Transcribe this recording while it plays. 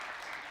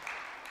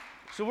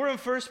So we're in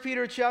 1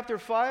 Peter chapter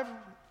 5.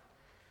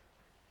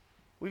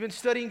 We've been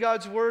studying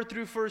God's Word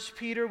through 1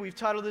 Peter. We've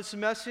titled this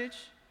message,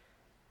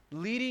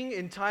 Leading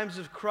in Times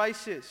of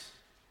Crisis.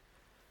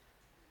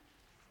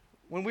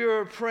 When we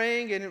were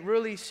praying and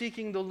really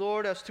seeking the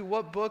Lord as to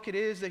what book it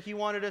is that He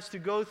wanted us to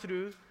go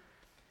through,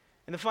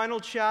 in the final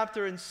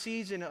chapter and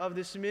season of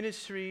this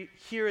ministry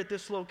here at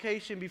this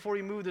location before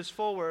He moved us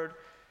forward,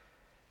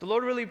 the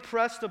Lord really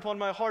pressed upon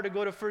my heart to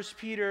go to 1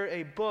 Peter,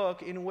 a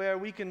book in where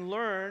we can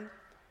learn,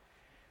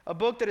 a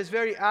book that is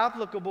very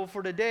applicable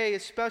for today,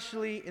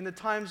 especially in the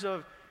times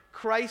of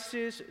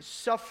crisis,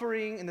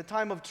 suffering, in the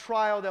time of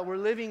trial that we're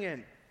living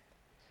in.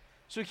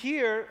 So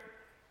here,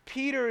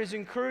 Peter is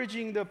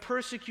encouraging the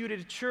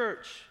persecuted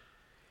church,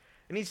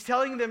 and he's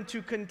telling them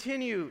to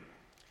continue.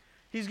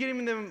 He's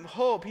giving them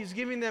hope. He's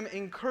giving them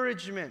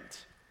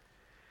encouragement.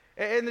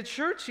 And the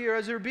church here,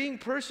 as they're being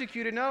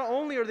persecuted, not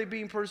only are they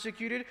being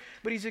persecuted,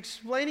 but he's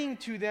explaining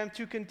to them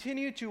to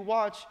continue to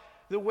watch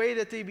the way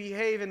that they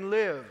behave and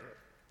live.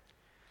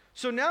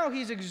 So now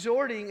he's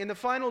exhorting in the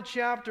final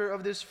chapter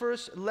of this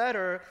first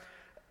letter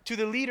to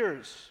the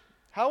leaders.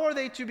 How are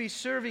they to be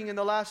serving in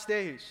the last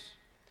days?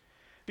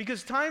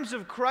 Because times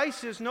of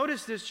crisis,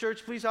 notice this,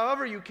 church, please,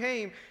 however you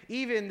came,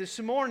 even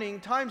this morning,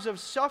 times of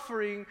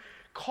suffering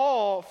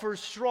call for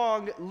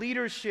strong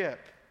leadership.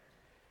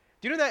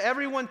 Do you know that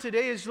everyone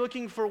today is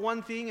looking for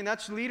one thing, and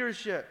that's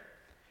leadership?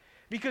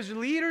 Because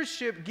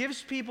leadership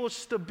gives people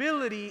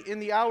stability in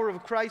the hour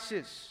of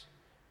crisis.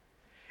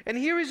 And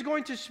here he's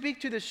going to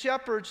speak to the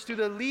shepherds, to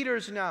the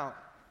leaders now.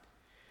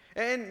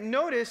 And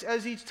notice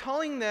as he's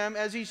telling them,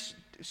 as he's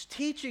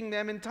teaching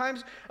them in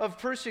times of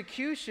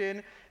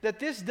persecution, that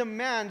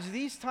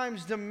these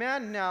times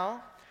demand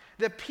now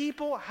that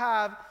people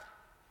have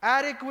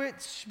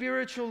adequate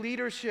spiritual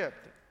leadership.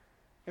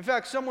 In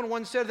fact, someone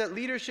once said that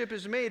leadership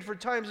is made for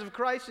times of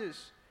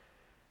crisis.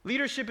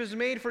 Leadership is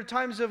made for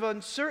times of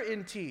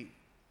uncertainty.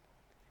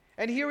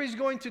 And here he's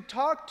going to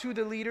talk to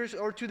the leaders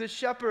or to the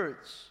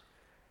shepherds.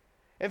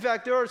 In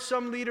fact, there are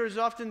some leaders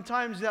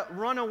oftentimes that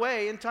run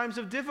away in times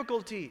of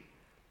difficulty.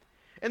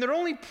 And they're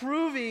only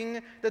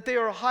proving that they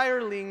are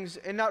hirelings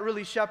and not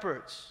really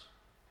shepherds.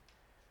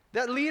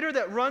 That leader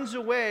that runs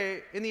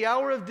away in the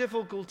hour of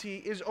difficulty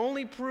is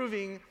only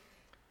proving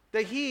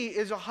that he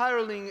is a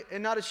hireling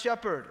and not a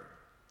shepherd.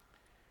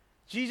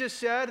 Jesus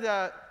said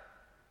that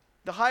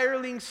the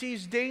hireling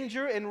sees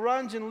danger and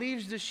runs and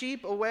leaves the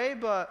sheep away,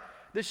 but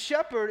the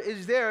shepherd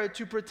is there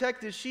to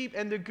protect the sheep,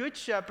 and the good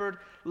shepherd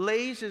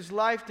lays his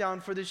life down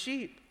for the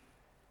sheep.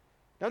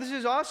 Now this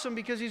is awesome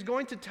because he's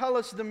going to tell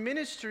us the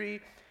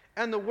ministry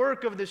and the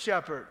work of the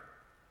shepherd.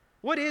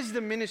 What is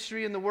the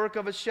ministry and the work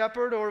of a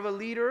shepherd or of a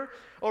leader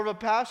or of a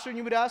pastor? And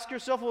you would ask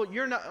yourself, well,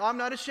 I'm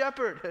not a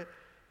shepherd.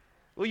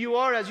 Well, you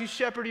are as you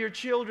shepherd your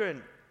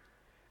children,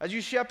 as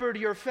you shepherd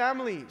your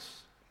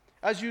families,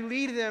 as you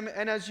lead them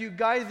and as you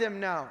guide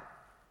them now.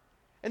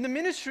 And the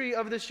ministry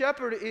of the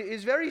shepherd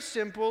is very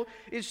simple,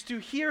 is to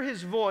hear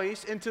his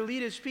voice and to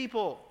lead his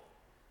people.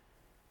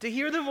 To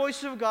hear the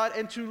voice of God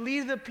and to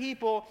lead the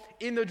people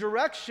in the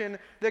direction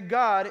that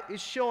God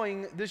is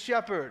showing the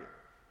shepherd.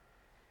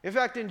 In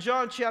fact, in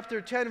John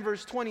chapter 10,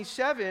 verse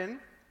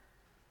 27,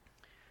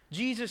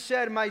 Jesus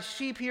said, "My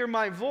sheep hear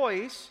my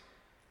voice,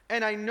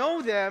 and I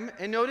know them,"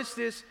 and notice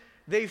this,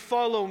 "they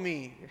follow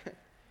me."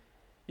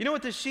 You know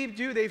what the sheep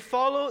do? They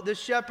follow the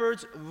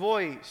shepherd's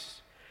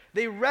voice.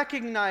 They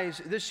recognize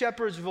the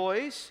shepherd's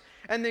voice,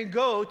 and they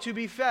go to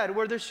be fed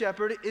where the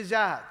shepherd is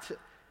at.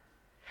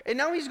 And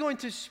now he's going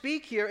to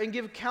speak here and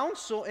give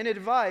counsel and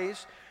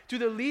advice to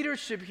the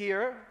leadership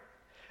here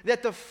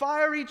that the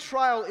fiery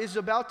trial is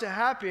about to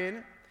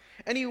happen,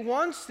 and he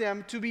wants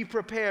them to be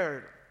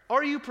prepared.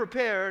 Are you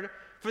prepared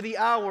for the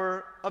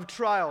hour of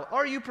trial?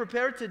 Are you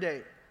prepared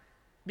today?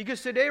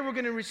 Because today we're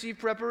going to receive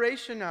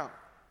preparation now.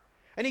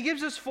 And he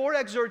gives us 4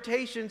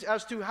 exhortations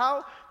as to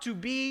how to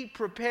be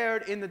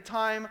prepared in the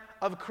time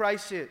of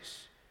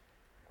crisis.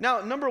 Now,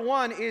 number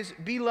 1 is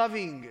be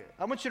loving.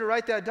 I want you to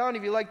write that down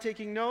if you like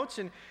taking notes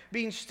and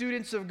being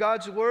students of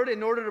God's Word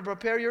in order to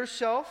prepare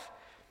yourself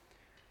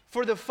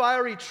for the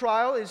fiery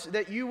trial is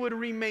that you would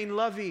remain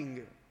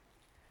loving.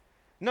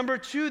 Number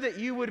 2, that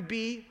you would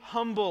be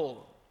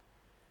humble.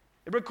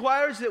 It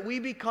requires that we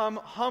become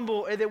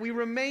humble and that we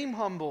remain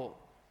humble.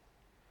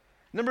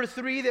 Number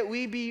 3, that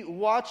we be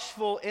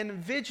watchful and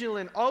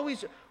vigilant,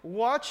 always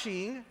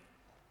watching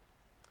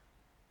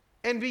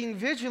and being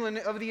vigilant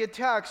of the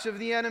attacks of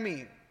the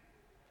enemy.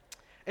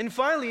 And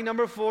finally,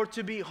 number 4,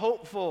 to be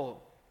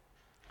hopeful,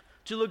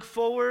 to look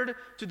forward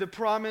to the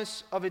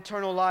promise of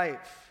eternal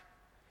life.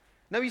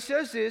 Now he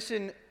says this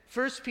in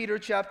 1 Peter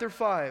chapter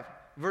 5,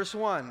 verse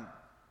 1.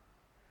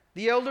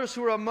 "The elders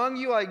who are among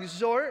you I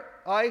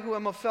exhort, I who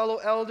am a fellow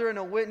elder and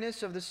a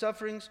witness of the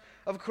sufferings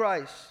of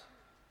Christ,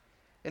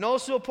 and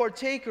also a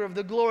partaker of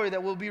the glory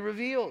that will be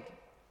revealed.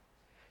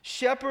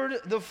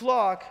 Shepherd the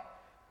flock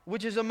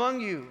which is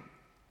among you,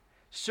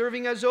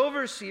 serving as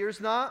overseers,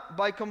 not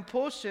by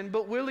compulsion,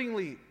 but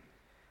willingly,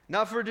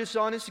 not for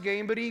dishonest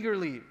gain, but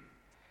eagerly,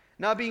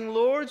 not being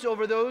lords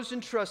over those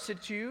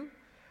entrusted to you,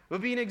 but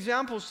being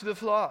examples to the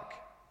flock.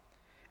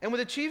 And when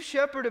the chief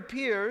shepherd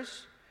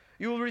appears,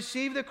 you will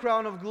receive the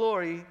crown of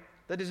glory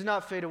that does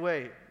not fade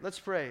away. Let's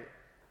pray.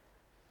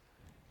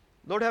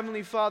 Lord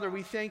Heavenly Father,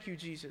 we thank you,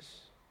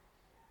 Jesus.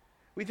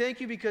 We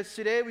thank you because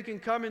today we can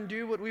come and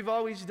do what we've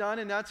always done,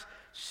 and that's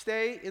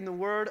stay in the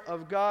Word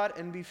of God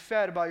and be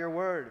fed by your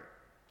Word.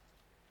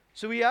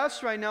 So we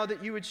ask right now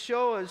that you would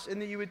show us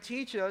and that you would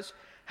teach us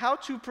how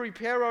to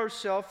prepare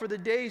ourselves for the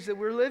days that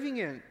we're living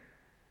in.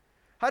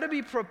 How to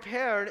be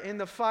prepared in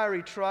the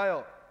fiery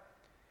trial.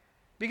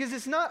 Because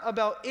it's not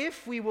about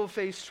if we will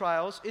face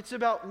trials, it's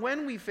about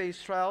when we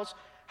face trials,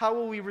 how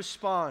will we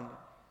respond.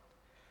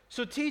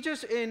 So teach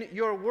us in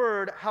your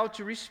word how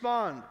to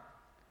respond.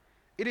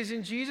 It is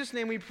in Jesus'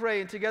 name we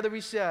pray, and together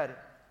we said,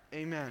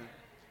 amen.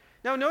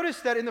 Now notice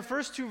that in the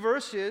first two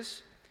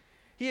verses,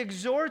 he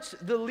exhorts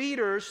the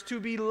leaders to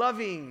be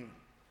loving.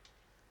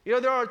 You know,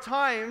 there are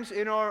times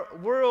in our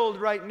world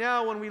right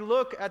now when we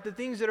look at the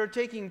things that are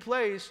taking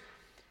place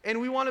and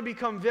we want to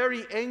become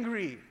very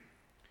angry.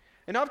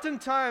 And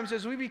oftentimes,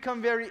 as we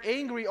become very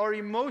angry, our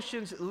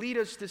emotions lead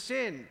us to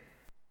sin.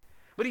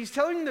 But he's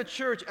telling the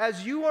church,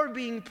 as you are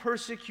being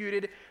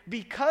persecuted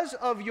because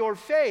of your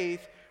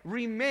faith,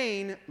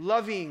 remain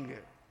loving.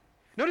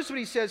 Notice what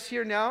he says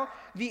here now.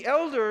 The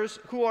elders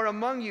who are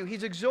among you,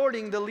 he's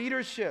exhorting the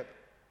leadership.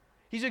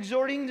 He's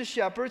exhorting the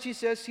shepherds. He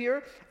says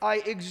here, I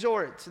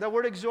exhort. That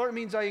word exhort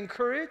means I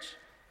encourage.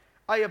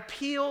 I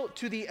appeal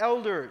to the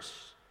elders.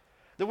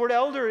 The word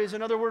elder is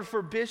another word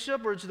for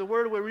bishop, or it's the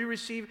word where we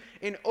receive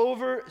an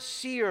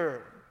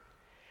overseer.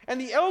 And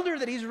the elder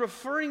that he's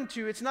referring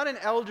to, it's not an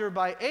elder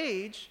by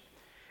age,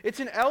 it's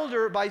an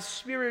elder by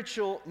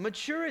spiritual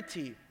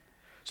maturity.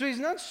 So he's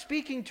not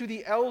speaking to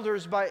the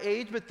elders by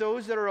age, but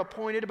those that are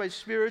appointed by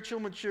spiritual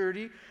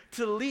maturity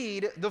to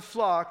lead the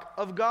flock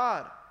of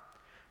God.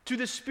 To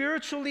the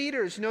spiritual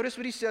leaders, notice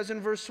what he says in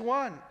verse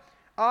 1.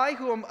 I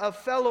who am a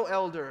fellow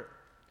elder,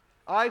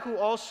 I who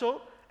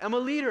also am a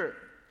leader.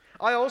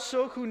 I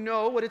also who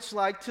know what it's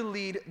like to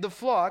lead the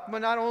flock,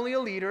 but not only a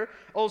leader,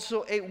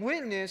 also a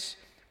witness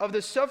of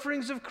the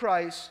sufferings of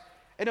Christ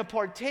and a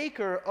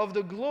partaker of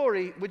the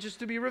glory which is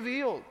to be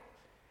revealed.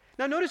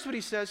 Now notice what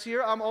he says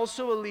here. I'm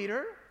also a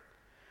leader.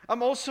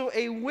 I'm also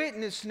a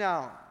witness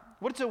now.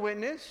 What's a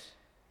witness?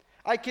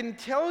 I can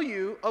tell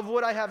you of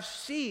what I have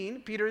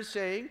seen, Peter is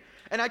saying,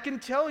 and I can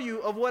tell you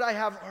of what I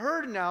have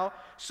heard now,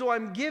 so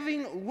I'm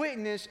giving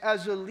witness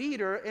as a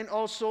leader and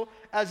also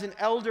as an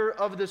elder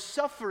of the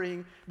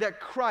suffering that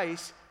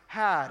Christ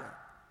had.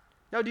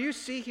 Now, do you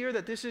see here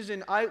that this is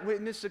an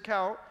eyewitness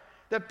account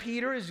that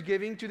Peter is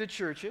giving to the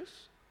churches?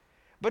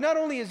 But not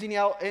only is he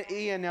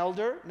an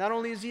elder, not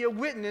only is he a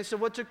witness of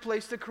what took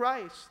place to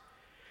Christ,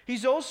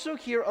 he's also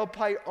here a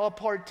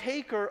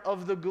partaker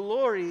of the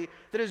glory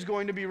that is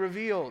going to be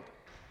revealed.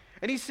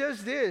 And he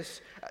says this,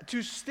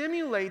 to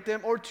stimulate them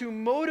or to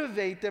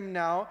motivate them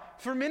now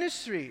for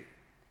ministry.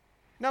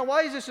 Now,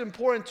 why is this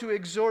important to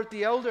exhort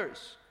the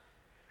elders?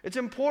 It's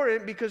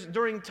important because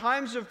during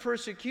times of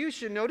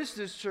persecution, notice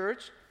this,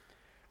 church,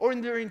 or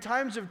during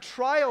times of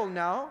trial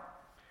now,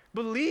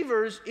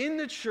 believers in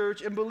the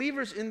church and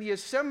believers in the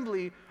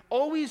assembly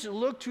always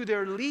look to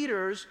their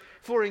leaders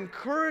for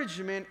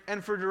encouragement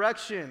and for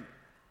direction.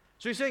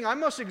 So he's saying, I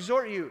must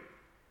exhort you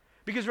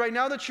because right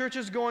now the church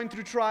is going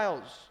through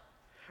trials.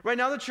 Right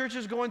now the church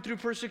is going through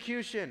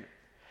persecution.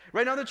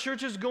 Right now the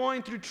church is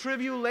going through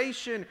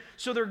tribulation.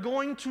 So they're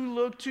going to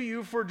look to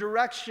you for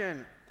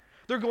direction.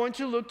 They're going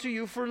to look to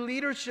you for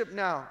leadership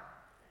now.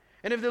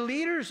 And if the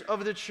leaders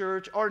of the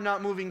church are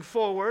not moving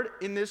forward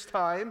in this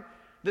time,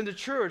 then the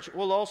church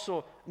will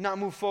also not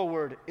move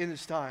forward in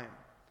this time.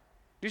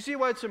 Do you see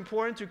why it's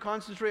important to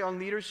concentrate on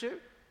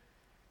leadership?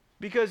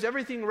 Because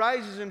everything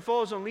rises and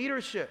falls on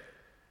leadership.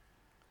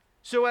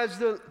 So as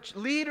the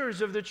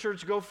leaders of the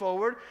church go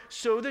forward,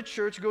 so the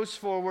church goes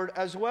forward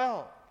as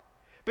well.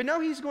 But now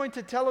he's going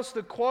to tell us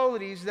the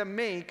qualities that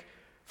make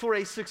for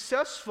a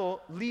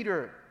successful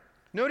leader.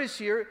 Notice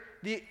here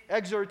the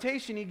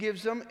exhortation he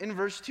gives them in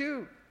verse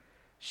 2.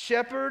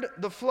 Shepherd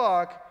the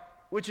flock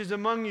which is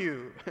among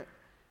you.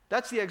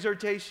 That's the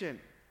exhortation.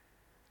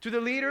 To the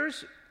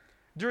leaders,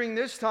 during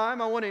this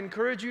time, I want to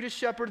encourage you to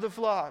shepherd the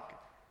flock.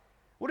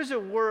 What does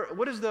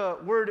the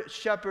word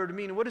shepherd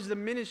mean? What does the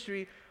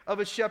ministry of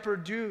a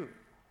shepherd do?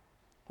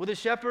 Well, the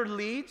shepherd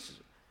leads,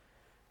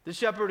 the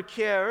shepherd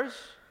cares,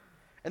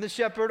 and the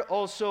shepherd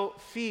also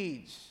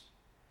feeds.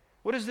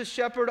 What does the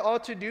shepherd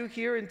ought to do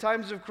here in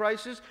times of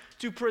crisis?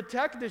 To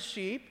protect the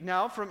sheep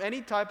now from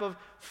any type of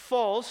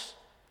false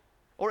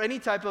or any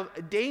type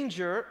of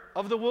danger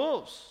of the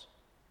wolves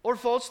or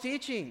false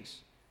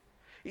teachings.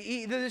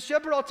 The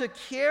shepherd ought to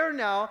care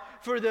now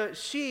for the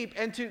sheep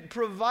and to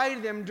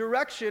provide them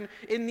direction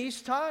in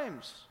these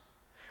times.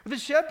 The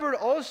shepherd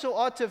also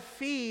ought to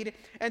feed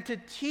and to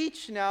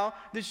teach now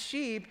the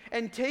sheep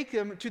and take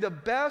them to the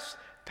best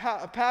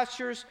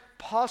pastures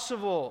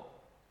possible.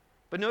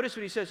 But notice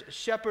what he says,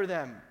 shepherd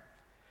them.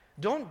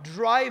 Don't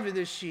drive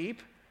the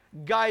sheep,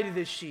 guide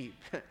the sheep.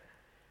 Do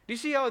you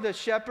see how the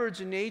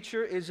shepherd's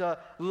nature is a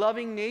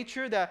loving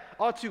nature that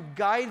ought to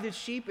guide the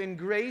sheep in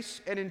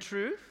grace and in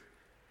truth?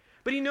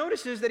 But he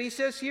notices that he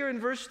says here in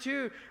verse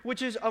 2,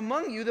 which is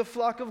among you the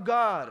flock of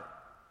God.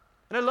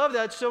 And I love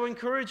that. It's so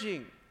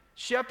encouraging.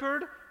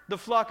 Shepherd the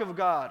flock of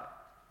God.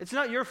 It's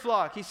not your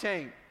flock, he's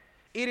saying.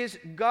 It is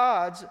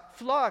God's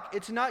flock.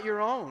 It's not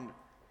your own.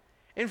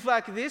 In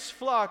fact, this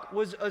flock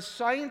was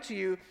assigned to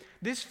you.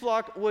 This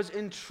flock was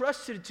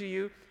entrusted to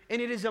you,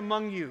 and it is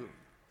among you.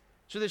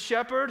 So the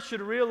shepherd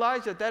should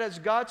realize that that is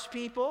God's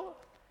people,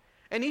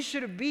 and he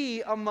should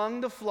be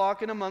among the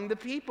flock and among the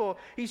people.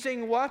 He's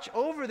saying, watch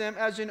over them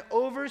as an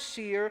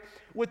overseer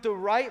with the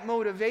right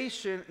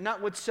motivation,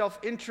 not with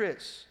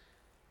self-interest,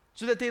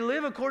 so that they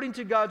live according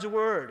to God's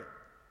word.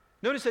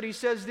 Notice that he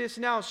says this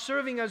now,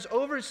 serving as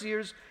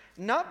overseers,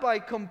 not by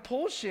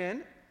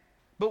compulsion,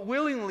 but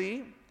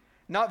willingly,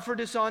 not for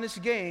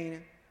dishonest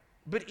gain,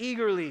 but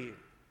eagerly.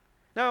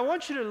 Now I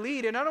want you to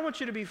lead, and I don't want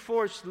you to be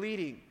forced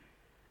leading.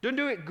 Don't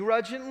do it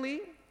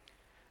grudgingly.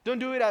 Don't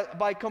do it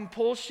by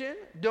compulsion.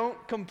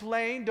 Don't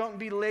complain. Don't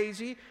be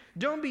lazy.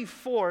 Don't be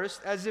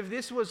forced as if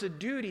this was a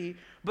duty,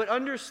 but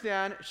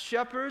understand,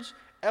 shepherds,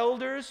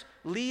 elders,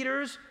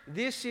 leaders,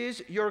 this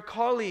is your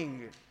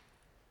calling.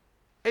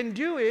 And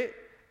do it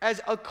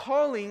as a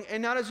calling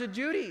and not as a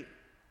duty.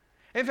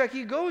 In fact,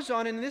 he goes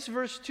on in this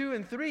verse 2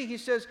 and 3, he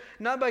says,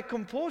 not by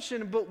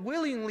compulsion, but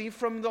willingly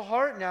from the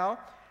heart now,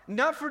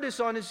 not for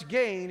dishonest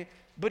gain,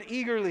 but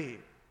eagerly.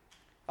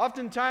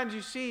 Oftentimes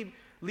you see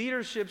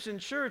leaderships in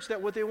church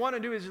that what they want to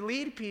do is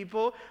lead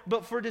people,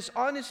 but for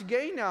dishonest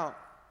gain now,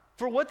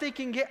 for what they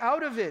can get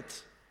out of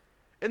it.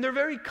 And they're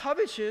very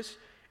covetous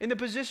in the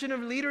position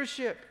of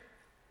leadership.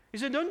 He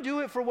said, don't do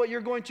it for what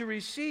you're going to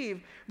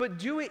receive, but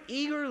do it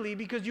eagerly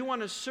because you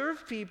want to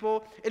serve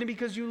people and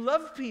because you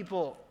love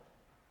people.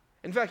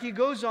 In fact, he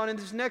goes on in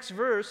this next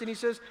verse and he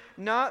says,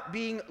 not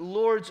being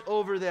lords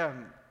over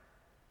them.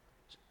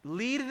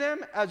 Lead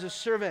them as a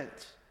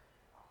servant.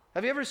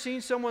 Have you ever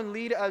seen someone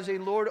lead as a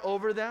lord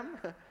over them?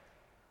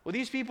 Well,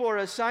 these people are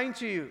assigned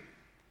to you.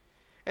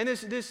 And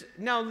this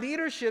now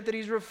leadership that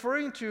he's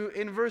referring to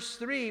in verse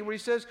 3, where he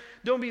says,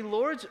 don't be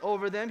lords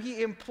over them,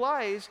 he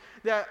implies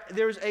that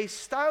there's a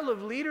style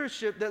of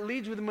leadership that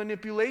leads with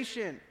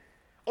manipulation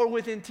or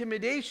with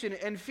intimidation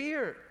and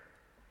fear.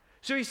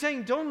 So he's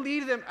saying, don't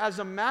lead them as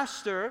a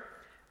master,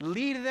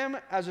 lead them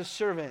as a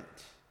servant.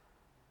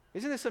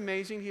 Isn't this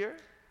amazing here?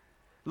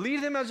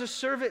 Lead them as a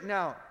servant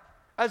now,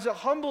 as a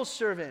humble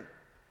servant.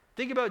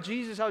 Think about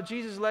Jesus, how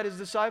Jesus led his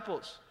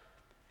disciples.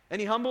 And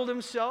he humbled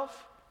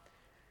himself.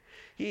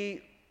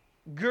 He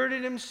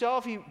girded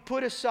himself. He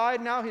put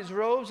aside now his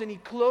robes and he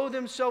clothed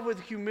himself with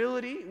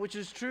humility, which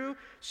is true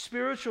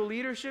spiritual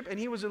leadership. And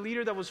he was a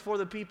leader that was for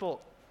the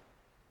people.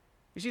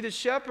 You see, the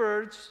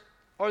shepherds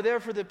are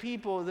there for the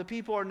people. The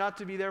people are not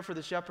to be there for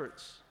the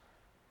shepherds.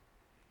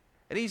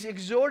 And he's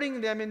exhorting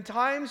them in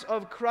times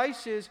of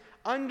crisis,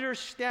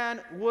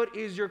 understand what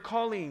is your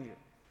calling.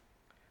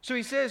 So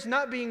he says,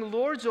 not being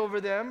lords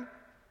over them,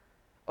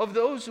 of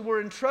those who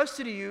were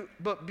entrusted to you,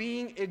 but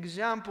being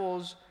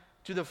examples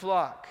to the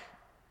flock.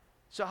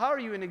 So how are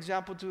you an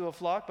example to a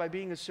flock? By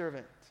being a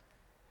servant.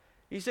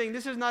 He's saying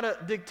this is not a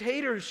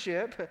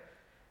dictatorship,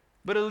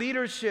 but a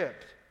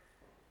leadership.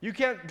 You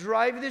can't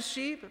drive the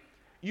sheep.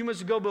 You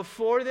must go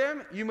before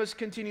them. You must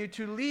continue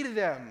to lead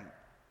them.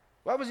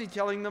 Why was he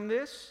telling them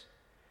this?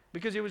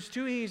 Because it was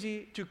too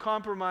easy to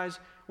compromise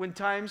when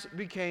times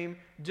became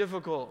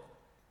difficult.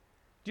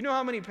 Do you know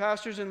how many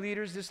pastors and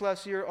leaders this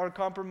last year are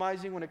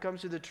compromising when it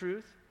comes to the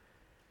truth?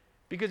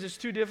 Because it's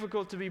too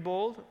difficult to be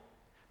bold.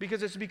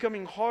 Because it's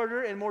becoming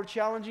harder and more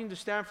challenging to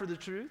stand for the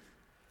truth.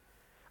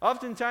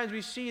 Oftentimes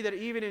we see that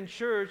even in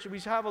church, we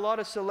have a lot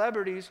of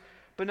celebrities,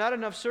 but not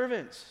enough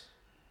servants.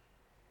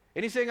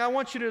 And he's saying, I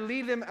want you to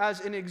lead them as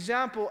an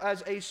example,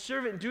 as a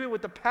servant. Do it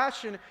with a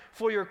passion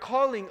for your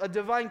calling, a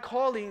divine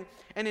calling,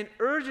 and an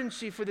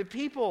urgency for the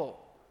people.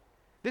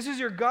 This is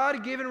your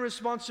God-given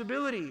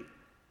responsibility.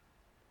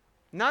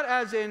 Not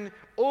as an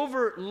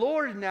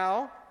overlord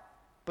now,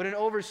 but an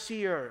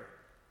overseer,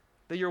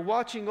 that you're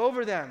watching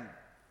over them.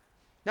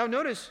 Now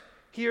notice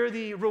here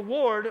the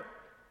reward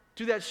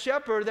to that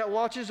shepherd that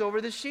watches over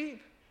the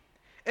sheep.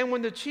 And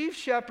when the chief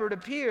shepherd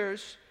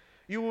appears,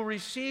 you will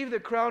receive the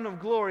crown of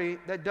glory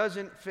that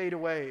doesn't fade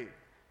away.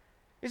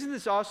 Isn't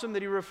this awesome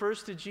that he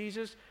refers to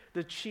Jesus,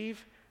 the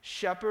chief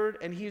shepherd,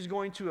 and he's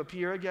going to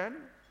appear again?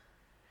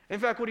 In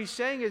fact, what he's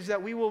saying is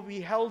that we will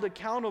be held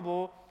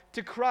accountable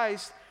to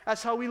Christ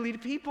as how we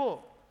lead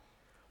people.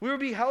 We will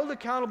be held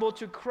accountable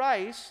to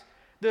Christ,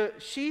 the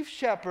chief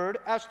shepherd,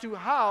 as to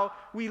how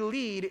we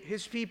lead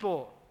his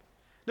people.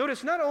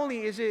 Notice, not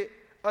only is it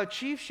a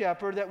chief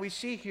shepherd that we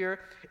see here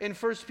in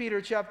 1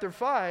 Peter chapter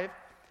 5,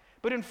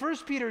 but in 1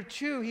 Peter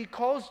 2, he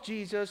calls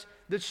Jesus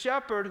the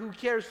shepherd who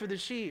cares for the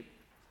sheep.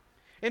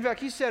 In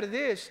fact, he said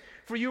this,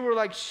 for you were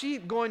like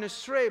sheep going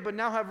astray, but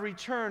now have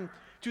returned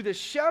to the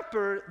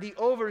shepherd, the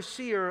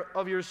overseer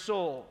of your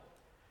soul.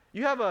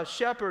 You have a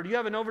shepherd, you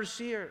have an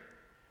overseer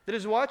that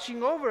is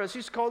watching over us.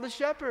 He's called a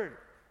shepherd.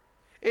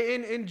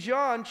 In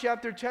John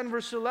chapter 10,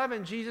 verse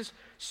 11, Jesus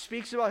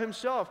speaks about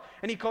himself,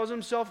 and he calls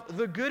himself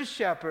the good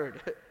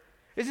shepherd.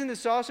 Isn't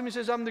this awesome? He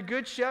says, I'm the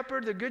good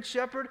shepherd. The good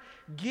shepherd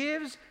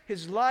gives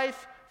his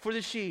life for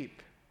the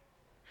sheep.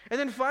 And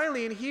then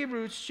finally, in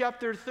Hebrews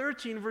chapter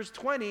 13, verse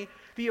 20,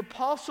 the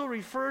apostle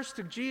refers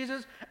to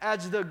Jesus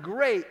as the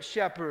great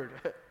shepherd.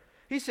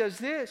 He says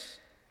this,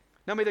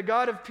 now may the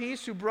God of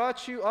peace who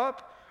brought you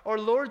up, our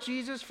Lord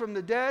Jesus from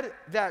the dead,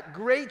 that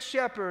great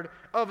shepherd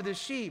of the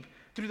sheep,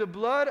 through the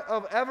blood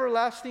of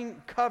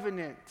everlasting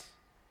covenant.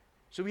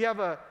 So we have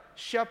a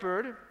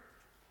shepherd,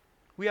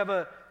 we have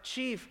a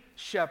chief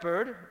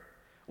shepherd,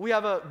 we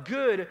have a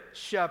good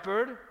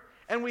shepherd,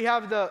 and we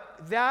have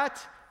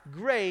that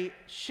great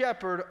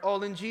shepherd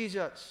all in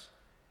Jesus.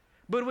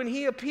 But when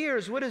he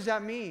appears, what does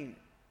that mean?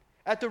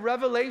 At the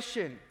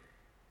revelation,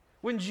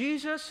 when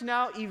Jesus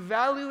now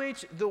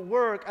evaluates the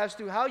work as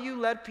to how you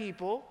led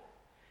people,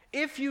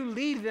 if you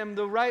lead them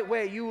the right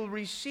way, you will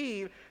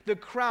receive the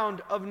crown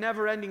of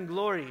never-ending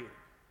glory.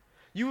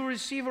 You will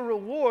receive a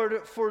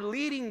reward for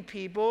leading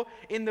people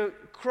in the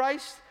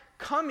Christ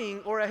coming,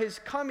 or at his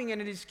coming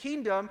and in his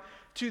kingdom,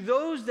 to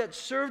those that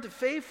served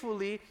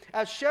faithfully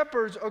as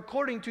shepherds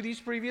according to these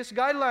previous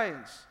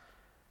guidelines,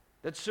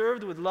 that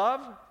served with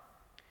love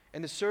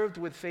and that served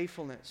with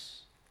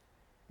faithfulness.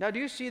 Now, do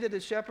you see that the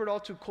shepherd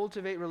ought to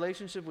cultivate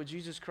relationship with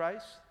Jesus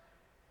Christ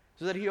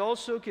so that he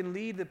also can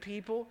lead the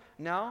people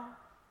now?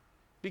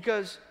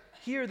 Because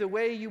here, the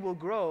way you will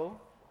grow,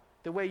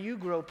 the way you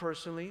grow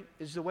personally,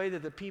 is the way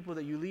that the people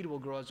that you lead will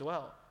grow as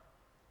well.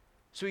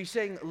 So he's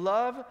saying,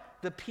 love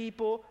the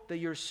people that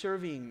you're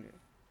serving.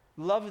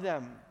 Love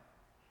them.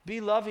 Be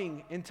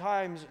loving in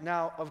times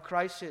now of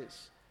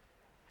crisis.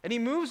 And he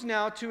moves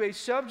now to a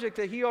subject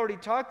that he already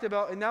talked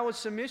about, and that was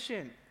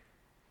submission.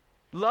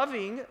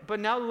 Loving, but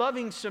now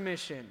loving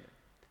submission.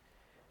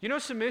 You know,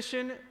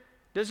 submission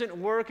doesn't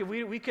work if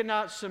we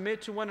cannot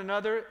submit to one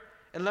another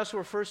unless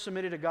we're first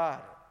submitted to God.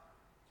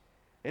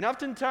 And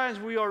oftentimes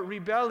we are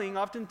rebelling.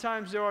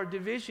 Oftentimes there are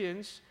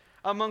divisions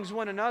amongst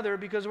one another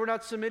because we're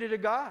not submitted to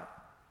God.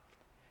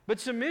 But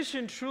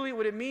submission, truly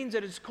what it means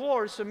at its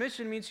core,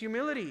 submission means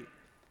humility.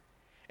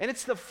 And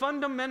it's the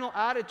fundamental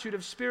attitude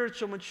of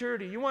spiritual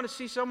maturity. You want to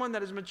see someone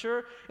that is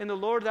mature in the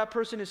Lord, that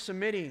person is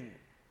submitting,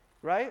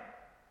 right?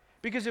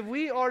 Because if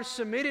we are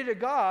submitted to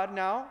God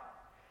now,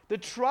 the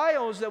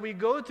trials that we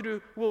go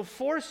through will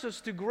force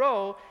us to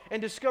grow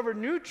and discover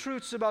new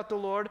truths about the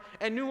Lord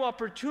and new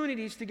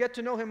opportunities to get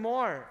to know him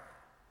more.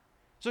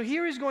 So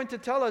here he's going to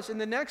tell us in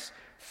the next,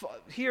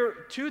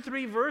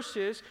 2-3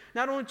 verses,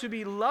 not only to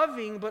be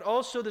loving, but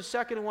also the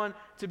second one,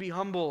 to be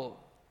humble.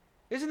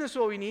 Isn't this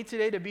what we need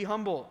today, to be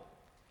humble?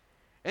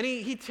 And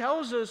he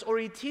tells us, or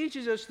he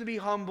teaches us, to be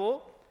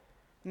humble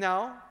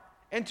now,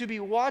 and to be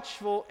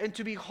watchful, and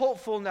to be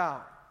hopeful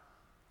now.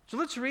 So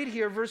let's read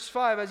here verse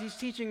 5 as he's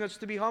teaching us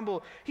to be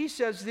humble. He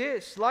says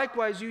this,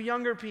 likewise, you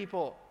younger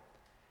people,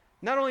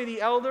 not only the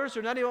elders,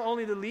 or not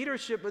only the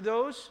leadership, but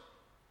those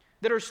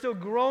that are still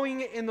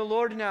growing in the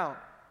Lord now.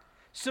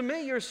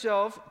 Submit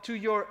yourself to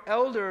your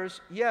elders.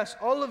 Yes,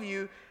 all of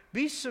you,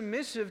 be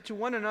submissive to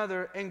one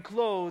another and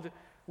clothed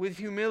with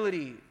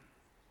humility.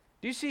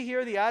 Do you see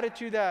here the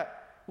attitude that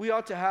we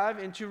ought to have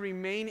and to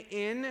remain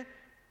in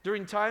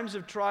during times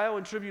of trial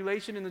and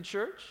tribulation in the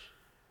church?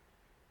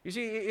 You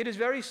see, it is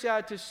very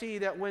sad to see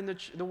that when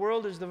the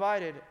world is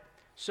divided,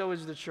 so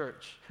is the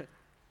church.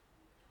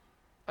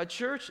 A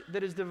church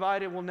that is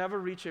divided will never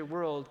reach a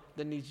world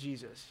that needs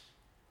Jesus.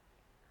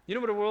 You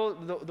know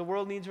what the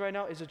world needs right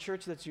now is a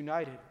church that's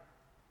united.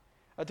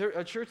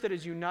 A church that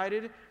is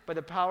united by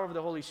the power of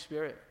the Holy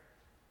Spirit.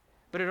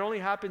 But it only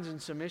happens in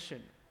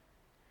submission.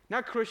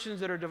 Not Christians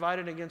that are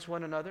divided against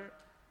one another,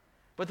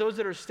 but those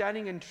that are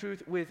standing in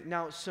truth with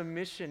now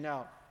submission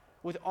now,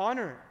 with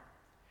honor.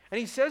 And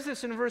he says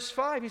this in verse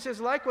 5. He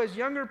says, likewise,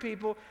 younger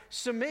people,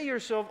 submit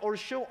yourself or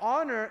show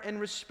honor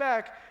and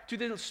respect to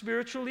the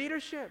spiritual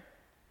leadership.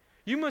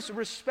 You must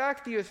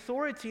respect the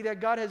authority that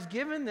God has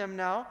given them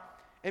now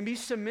and be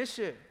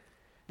submissive,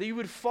 that you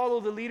would follow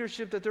the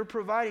leadership that they're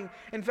providing.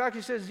 In fact,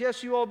 he says,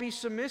 yes, you all be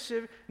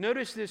submissive.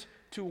 Notice this,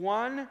 to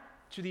one,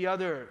 to the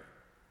other.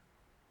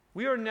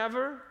 We are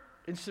never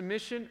in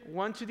submission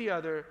one to the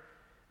other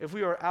if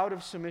we are out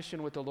of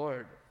submission with the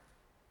Lord.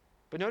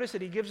 But notice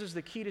that he gives us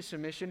the key to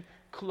submission,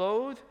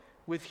 clothed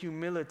with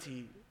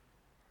humility.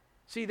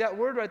 See, that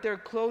word right there,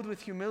 clothed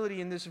with humility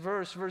in this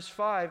verse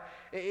 5,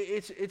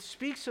 it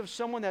speaks of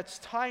someone that's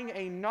tying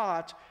a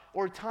knot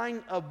or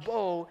tying a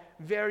bow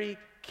very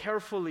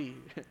carefully.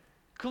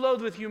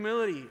 Clothed with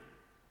humility.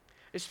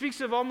 It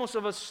speaks of almost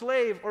of a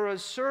slave or a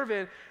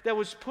servant that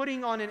was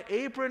putting on an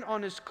apron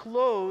on his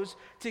clothes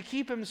to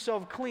keep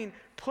himself clean.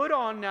 Put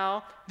on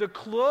now the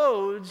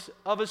clothes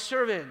of a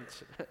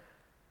servant.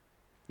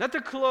 Not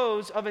the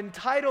clothes of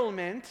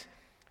entitlement,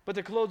 but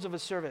the clothes of a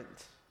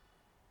servant.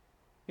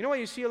 You know why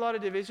you see a lot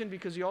of division?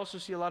 Because you also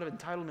see a lot of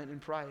entitlement and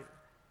pride.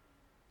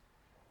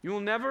 You will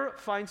never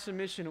find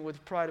submission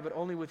with pride, but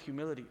only with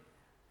humility.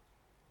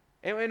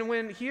 And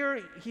when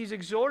here he's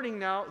exhorting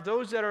now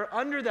those that are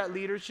under that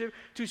leadership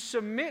to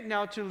submit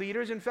now to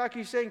leaders. In fact,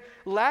 he's saying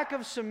lack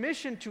of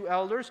submission to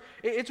elders,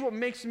 it's what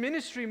makes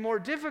ministry more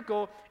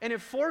difficult, and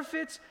it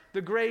forfeits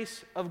the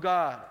grace of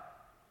God.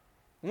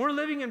 When we're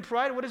living in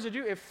pride, what does it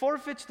do? It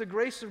forfeits the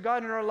grace of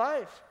God in our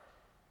life.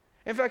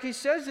 In fact, he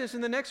says this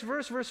in the next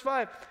verse, verse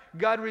 5.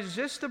 God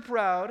resists the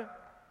proud,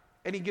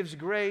 and he gives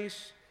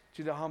grace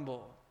to the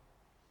humble.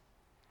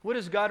 What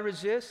does God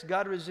resist?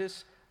 God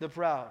resists the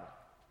proud.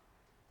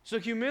 So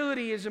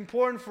humility is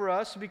important for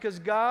us because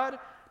God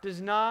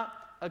does not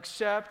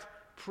accept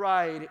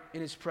pride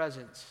in his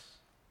presence.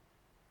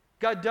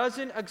 God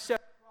doesn't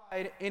accept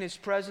pride in his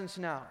presence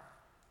now.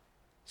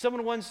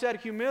 Someone once said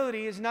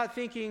humility is not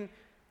thinking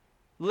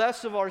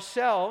less of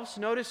ourselves.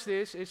 Notice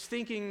this, it's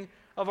thinking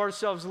of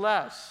ourselves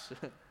less.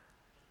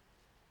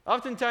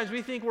 Oftentimes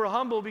we think we're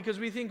humble because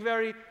we think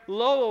very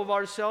low of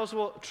ourselves.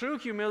 Well, true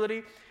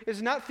humility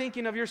is not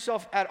thinking of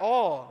yourself at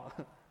all.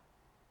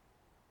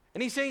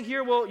 And he's saying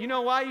here, well, you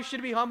know why you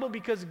should be humble?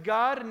 Because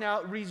God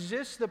now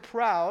resists the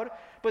proud,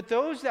 but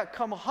those that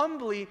come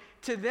humbly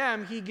to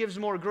them, he gives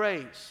more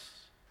grace.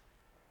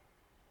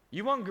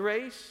 You want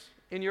grace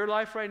in your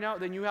life right now?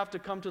 Then you have to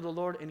come to the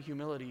Lord in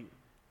humility.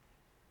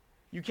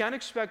 You can't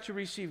expect to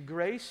receive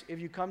grace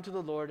if you come to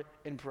the Lord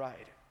in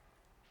pride.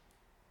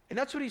 And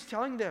that's what he's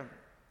telling them.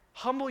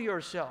 Humble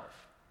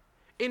yourself.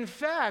 In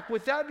fact,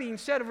 with that being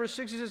said, verse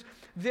 6 he says,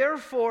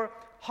 therefore,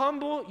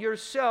 humble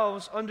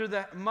yourselves under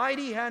the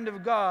mighty hand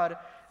of God,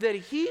 that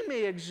he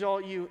may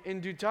exalt you in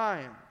due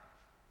time.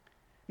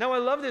 Now I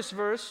love this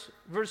verse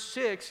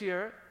 6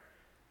 here,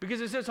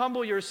 because it says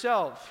humble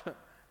yourself.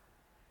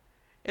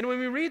 And when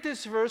we read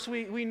this verse,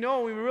 we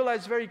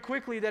realize very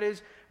quickly that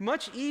it's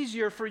much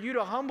easier for you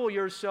to humble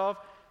yourself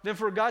than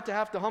for God to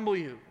have to humble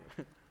you.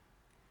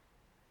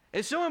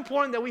 It's so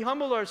important that we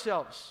humble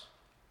ourselves,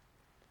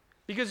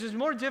 because it's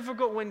more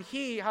difficult when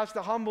he has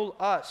to humble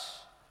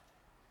us.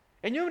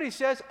 And you know what he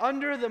says?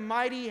 Under the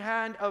mighty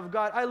hand of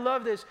God. I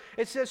love this.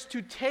 It says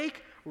to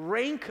take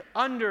rank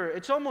under.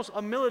 It's almost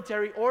a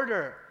military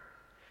order.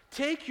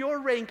 Take your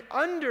rank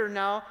under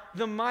now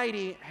the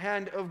mighty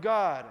hand of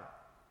God.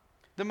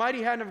 The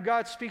mighty hand of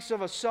God speaks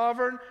of a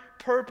sovereign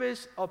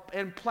purpose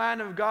and plan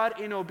of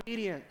God in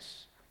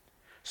obedience.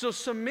 So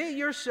submit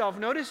yourself,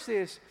 notice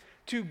this,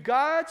 to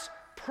God's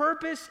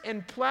purpose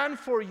and plan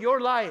for your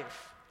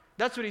life.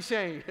 That's what he's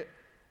saying.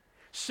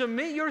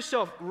 Submit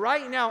yourself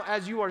right now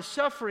as you are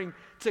suffering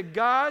to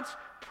God's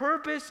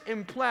purpose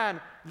and plan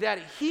that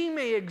he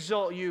may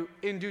exalt you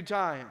in due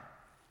time.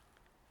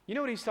 You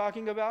know what he's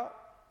talking about?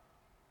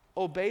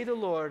 Obey the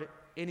Lord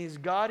in his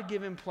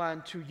God-given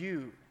plan to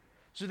you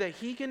so that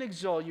he can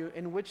exalt you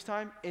in which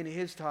time? In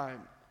his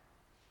time.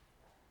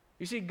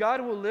 You see,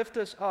 God will lift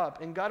us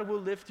up, and God will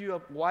lift you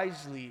up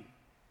wisely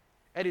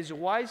at his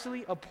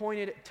wisely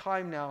appointed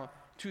time now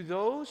to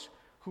those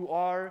who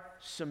are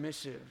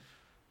submissive.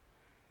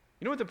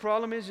 You know what the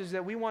problem is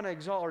that we want to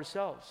exalt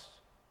ourselves.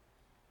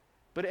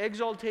 But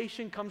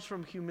exaltation comes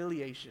from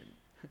humiliation.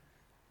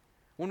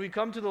 When we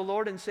come to the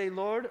Lord and say,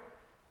 Lord,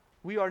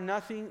 we are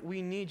nothing,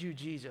 we need you,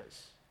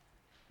 Jesus.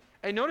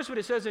 And notice what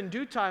it says, in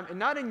due time, and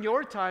not in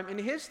your time, in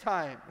his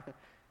time.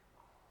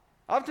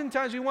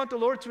 Oftentimes we want the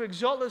Lord to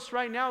exalt us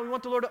right now. We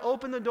want the Lord to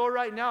open the door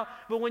right now.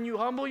 But when you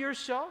humble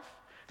yourself,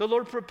 the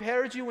Lord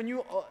prepares you. When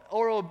you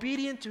are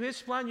obedient to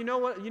his plan, you know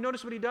what? You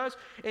notice what he does?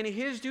 In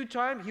his due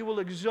time, he will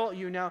exalt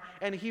you now,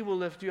 and he will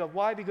lift you up.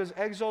 Why? Because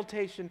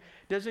exaltation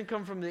doesn't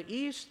come from the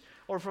east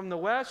or from the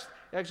west.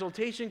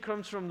 Exaltation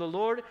comes from the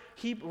Lord.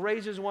 He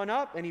raises one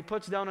up, and he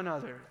puts down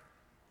another.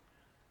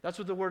 That's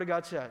what the Word of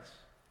God says.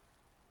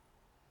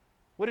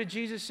 What did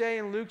Jesus say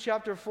in Luke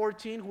chapter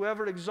 14?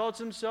 Whoever exalts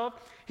himself,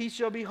 he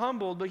shall be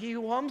humbled. But he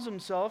who humbles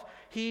himself,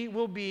 he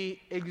will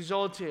be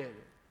exalted.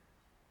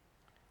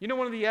 You know,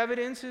 one of the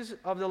evidences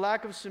of the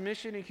lack of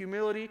submission and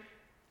humility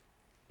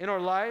in our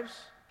lives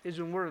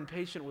is when we're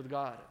impatient with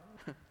God.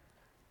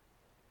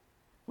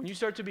 When you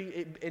start to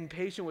be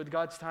impatient with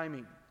God's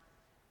timing.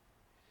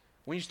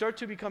 When you start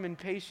to become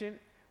impatient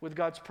with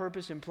God's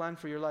purpose and plan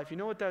for your life, you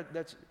know what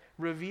that's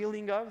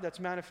revealing of, that's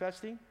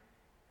manifesting?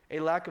 A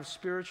lack of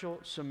spiritual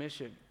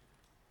submission.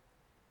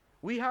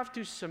 We have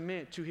to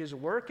submit to his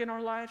work in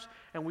our lives,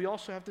 and we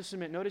also have to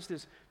submit, notice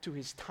this, to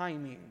his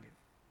timing.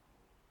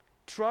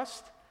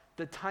 Trust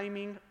the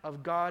timing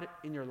of God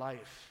in your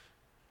life.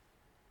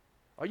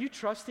 Are you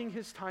trusting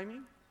his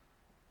timing?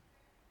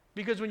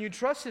 Because when you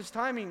trust his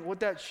timing, what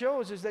that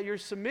shows is that you're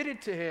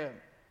submitted to him.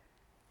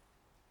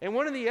 And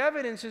one of the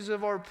evidences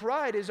of our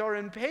pride is our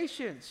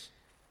impatience.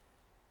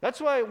 That's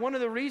why one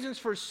of the reasons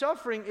for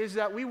suffering is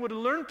that we would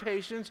learn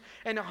patience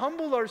and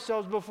humble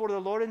ourselves before the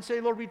Lord and say,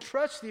 Lord, we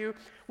trust you.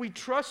 We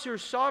trust your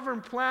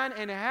sovereign plan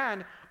and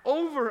hand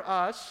over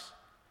us.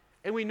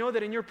 And we know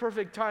that in your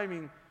perfect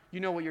timing, you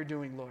know what you're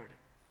doing, Lord.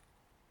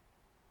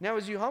 Now,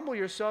 as you humble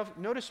yourself,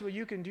 notice what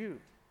you can do.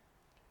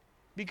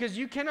 Because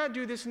you cannot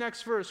do this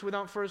next verse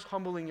without first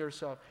humbling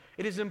yourself.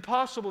 It is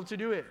impossible to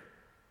do it.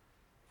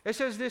 It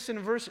says this in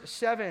verse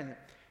 7,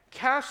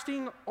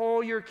 casting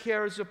all your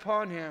cares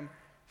upon him,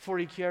 for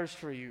he cares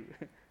for you.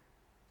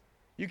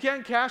 You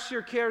can't cast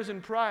your cares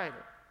in pride.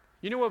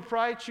 You know what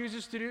pride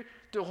chooses to do?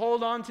 To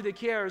hold on to the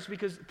cares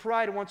because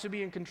pride wants to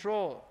be in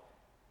control.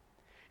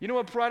 You know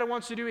what pride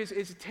wants to do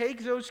is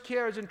take those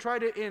cares and try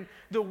to, in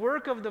the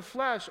work of the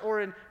flesh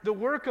or in the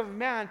work of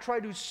man, try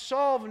to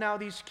solve now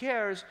these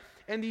cares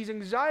and these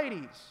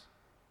anxieties.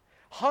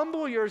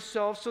 Humble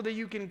yourself so that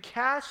you can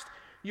cast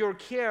your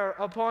care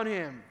upon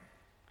him.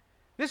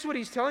 This is what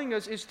he's telling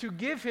us, is to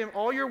give him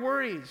all your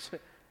worries,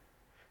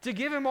 to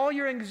give him all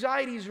your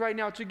anxieties right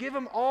now, to give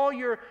him all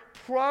your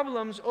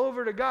problems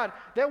over to God.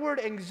 That word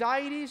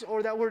anxieties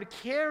or that word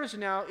cares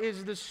now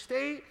is the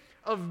state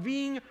of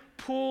being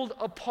pulled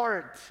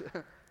apart.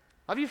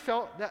 Have you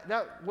felt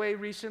that way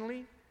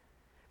recently?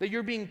 That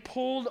you're being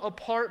pulled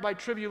apart by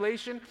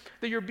tribulation,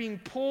 that you're being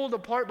pulled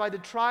apart by the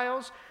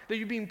trials, that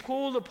you're being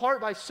pulled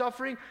apart by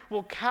suffering.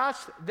 Well,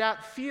 cast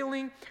that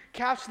feeling,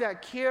 cast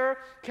that care,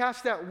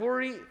 cast that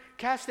worry,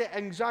 cast that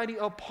anxiety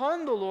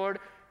upon the Lord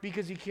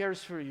because he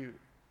cares for you.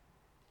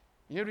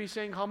 You know what he's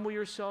saying? Humble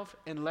yourself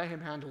and let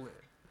him handle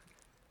it.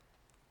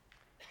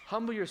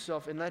 Humble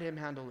yourself and let him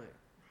handle it.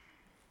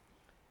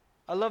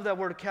 I love that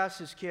word, cast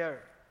his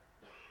care.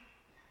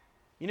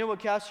 You know what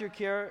cast your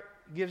care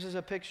gives us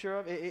a picture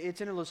of?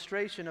 It's an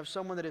illustration of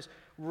someone that is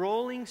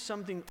rolling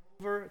something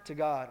over to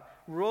God.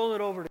 Roll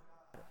it over to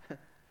God.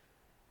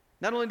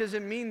 Not only does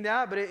it mean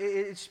that, but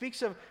it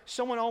speaks of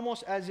someone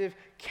almost as if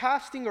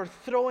casting or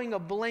throwing a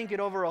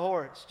blanket over a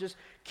horse. Just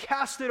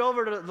cast it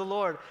over to the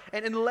Lord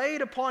and lay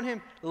it upon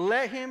him.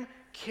 Let him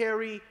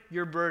carry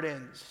your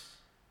burdens.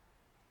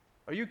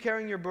 Are you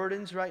carrying your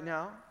burdens right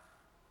now?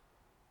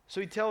 So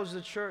he tells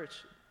the church,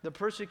 the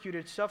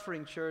persecuted,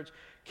 suffering church,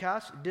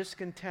 cast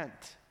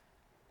discontent,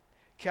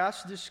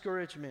 cast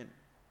discouragement,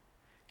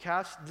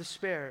 cast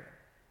despair,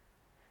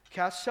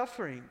 cast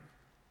suffering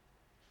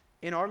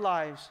in our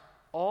lives,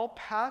 all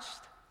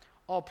past,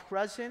 all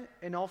present,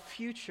 and all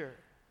future.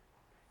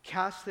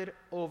 Cast it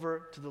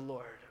over to the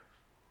Lord.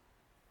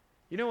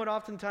 You know what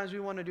oftentimes we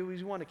want to do?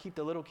 We want to keep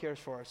the little cares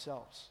for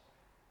ourselves.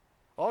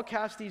 I'll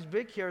cast these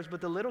big cares, but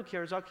the little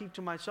cares I'll keep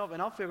to myself,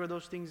 and I'll figure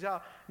those things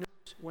out.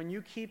 Notice, when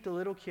you keep the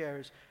little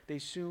cares, they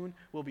soon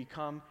will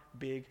become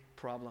big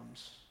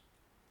problems.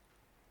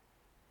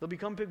 They'll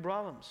become big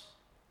problems.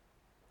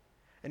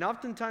 And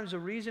oftentimes the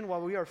reason why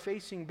we are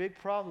facing big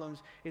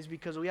problems is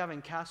because we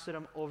haven't casted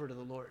them over to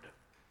the Lord.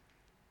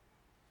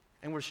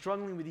 And we're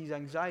struggling with these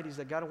anxieties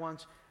that God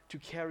wants to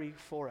carry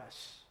for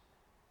us.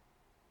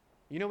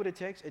 You know what it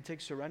takes? It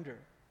takes surrender.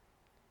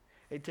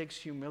 It takes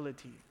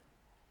humility.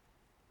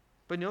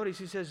 But notice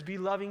he says, be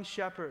loving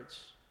shepherds.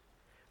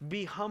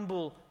 Be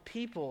humble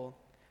people.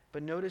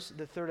 But notice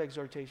the third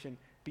exhortation,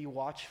 be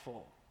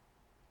watchful.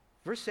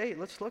 Verse 8,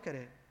 let's look at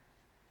it.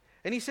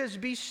 And he says,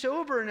 be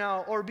sober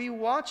now, or be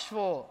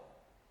watchful.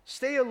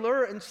 Stay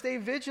alert and stay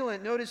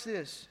vigilant. Notice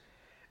this.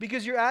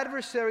 Because your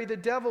adversary, the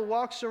devil,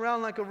 walks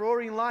around like a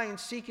roaring lion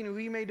seeking who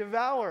he may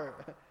devour.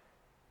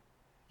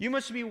 You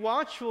must be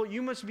watchful.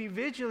 You must be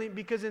vigilant,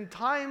 because in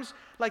times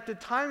like the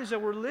times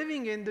that we're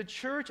living in, the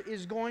church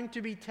is going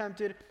to be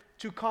tempted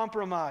to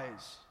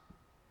compromise.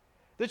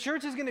 The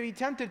church is going to be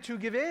tempted to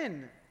give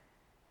in.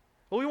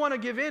 Well, we want to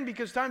give in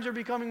because times are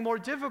becoming more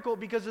difficult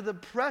because of the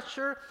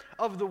pressure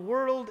of the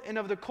world and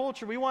of the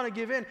culture. We want to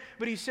give in.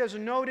 But he says,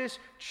 notice,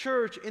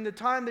 church, in the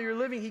time that you're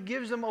living, he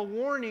gives them a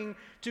warning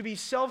to be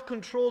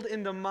self-controlled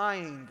in the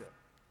mind.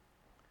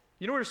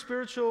 You know where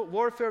spiritual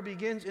warfare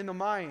begins? In the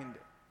mind.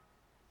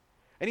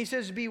 And he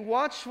says, be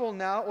watchful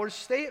now, or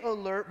stay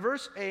alert.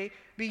 Verse 8,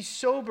 be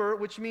sober,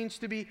 which means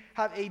to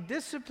have a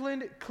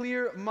disciplined,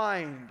 clear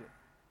mind.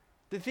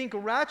 To think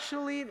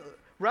rationally,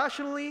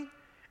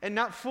 and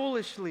not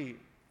foolishly.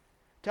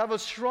 To have a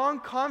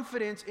strong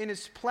confidence in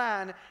his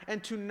plan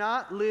and to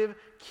not live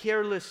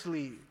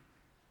carelessly.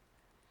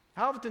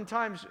 How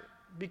oftentimes,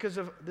 because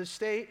of the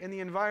state and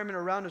the environment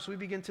around us, we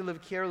begin to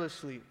live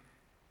carelessly.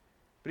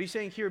 But he's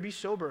saying here, be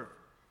sober.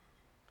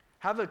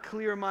 Have a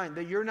clear mind,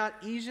 that you're not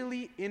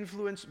easily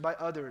influenced by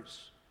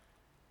others.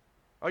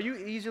 Are you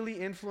easily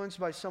influenced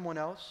by someone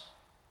else?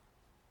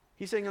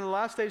 He's saying in the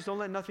last days, don't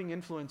let nothing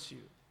influence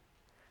you.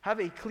 Have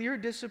a clear,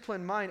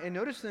 disciplined mind. And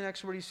notice the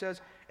next word he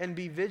says, and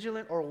be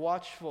vigilant or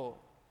watchful.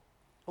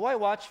 Why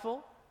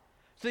watchful?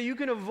 So that you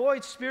can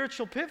avoid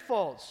spiritual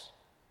pitfalls.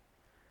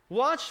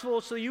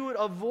 Watchful so you would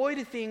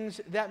avoid things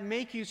that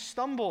make you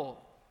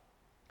stumble.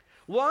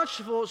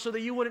 Watchful so that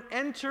you wouldn't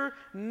enter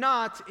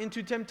not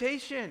into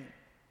temptation.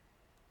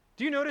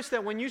 Do you notice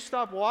that when you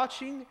stop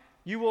watching,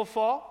 you will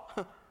fall?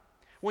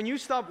 When you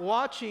stop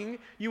watching,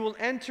 you will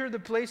enter the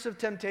place of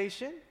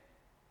temptation.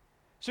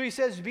 So he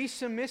says, be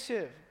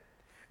submissive.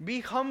 Be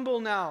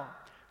humble now.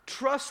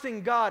 Trust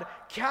in God.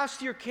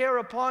 Cast your care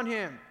upon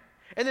him.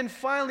 And then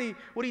finally,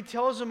 what he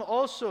tells them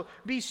also,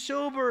 be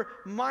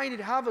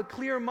sober-minded, have a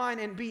clear mind,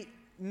 and be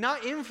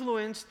not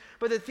influenced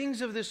by the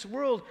things of this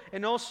world,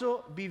 and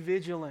also be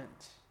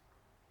vigilant.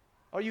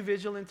 Are you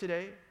vigilant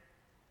today?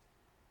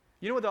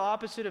 You know what the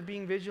opposite of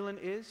being vigilant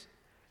is?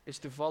 It's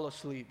to fall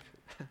asleep.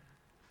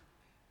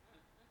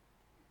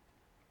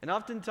 And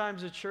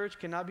oftentimes the church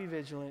cannot be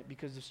vigilant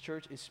because this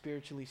church is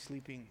spiritually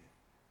sleeping.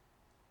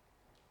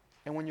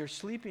 And when you're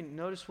sleeping,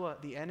 notice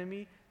what? The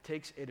enemy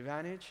takes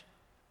advantage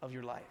of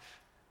your life.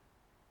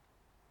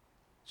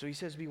 So he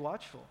says, be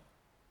watchful.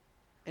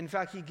 In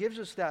fact, he gives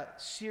us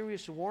that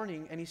serious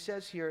warning, and he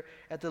says here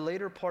at the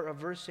later part of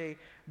verse 8,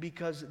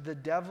 because the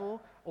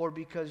devil, or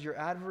because your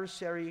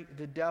adversary,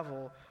 the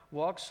devil,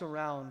 walks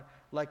around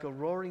like a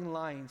roaring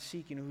lion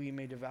seeking who he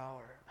may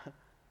devour.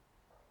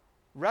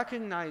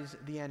 Recognize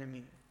the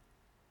enemy.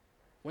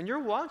 When you're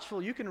watchful,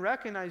 you can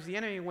recognize the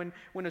enemy.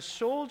 When a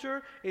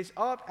soldier is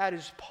up at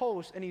his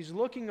post and he's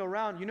looking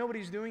around, you know what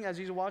he's doing as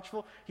he's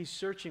watchful? He's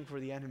searching for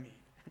the enemy.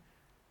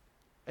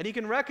 And he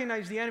can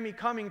recognize the enemy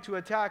coming to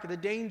attack, the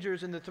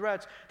dangers and the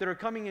threats that are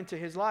coming into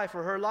his life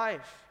or her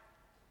life.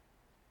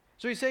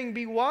 So he's saying,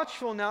 be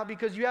watchful now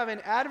because you have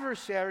an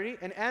adversary,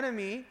 an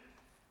enemy.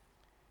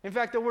 In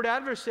fact, the word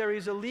adversary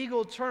is a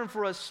legal term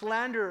for a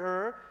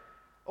slanderer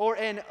or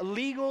an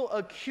legal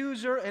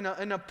accuser and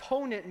an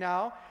opponent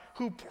now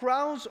who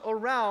prowls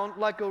around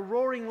like a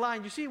roaring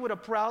lion. You see what a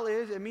prowl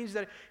is? It means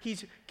that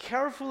he's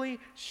carefully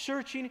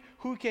searching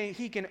who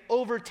he can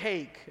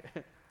overtake.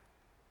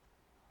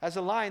 As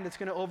a lion that's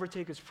going to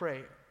overtake his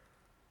prey.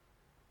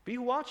 Be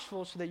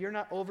watchful so that you're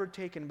not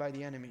overtaken by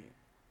the enemy.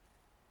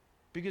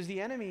 Because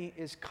the enemy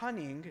is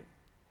cunning,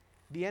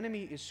 the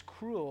enemy is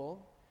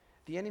cruel,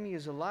 the enemy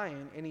is a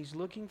lion, and he's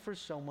looking for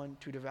someone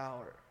to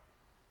devour.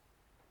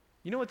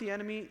 You know what the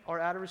enemy, our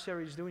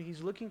adversary, is doing?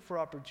 He's looking for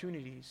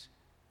opportunities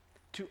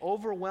to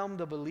overwhelm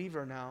the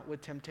believer now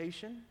with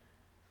temptation.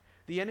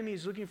 The enemy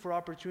is looking for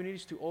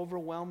opportunities to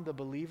overwhelm the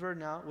believer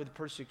now with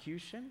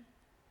persecution,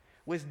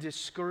 with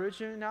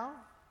discouragement now.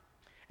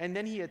 And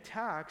then he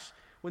attacks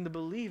when the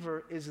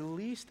believer is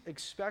least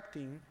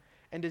expecting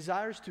and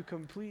desires to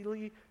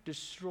completely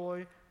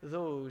destroy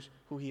those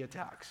who he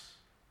attacks.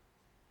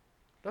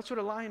 That's what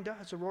a lion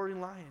does, a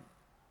roaring lion.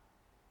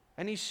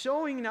 And he's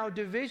sowing now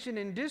division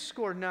and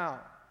discord now.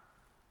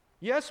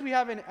 Yes, we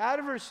have an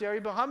adversary,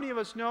 but how many of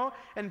us know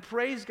and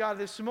praise God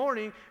this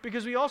morning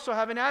because we also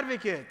have an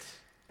advocate?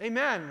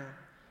 Amen.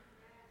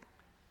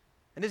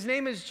 And his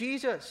name is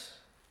Jesus.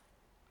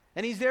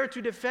 And he's there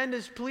to defend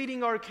us,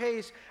 pleading our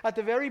case at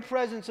the very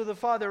presence of the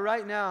Father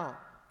right now.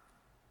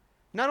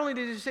 Not only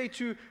did he say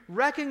to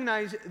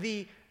recognize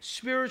the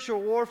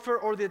spiritual warfare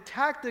or the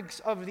tactics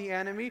of the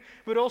enemy,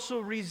 but also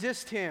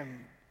resist him.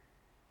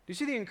 Do you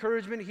see the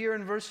encouragement here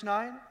in verse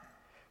 9?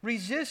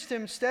 Resist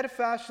him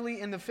steadfastly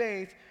in the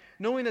faith,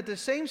 knowing that the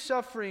same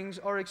sufferings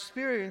are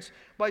experienced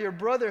by your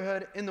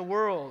brotherhood in the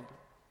world.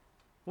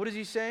 What is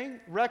he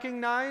saying?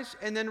 Recognize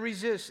and then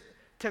resist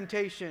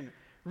temptation.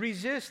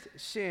 Resist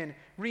sin.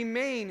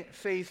 Remain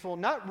faithful.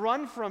 Not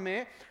run from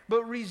it,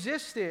 but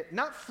resist it.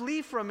 Not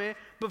flee from it,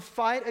 but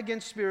fight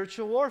against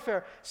spiritual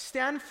warfare.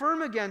 Stand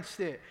firm against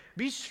it.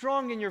 Be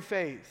strong in your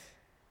faith.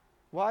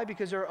 Why?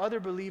 Because there are other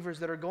believers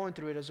that are going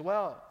through it as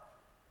well.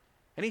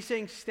 And he's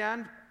saying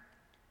stand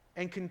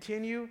and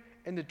continue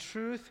in the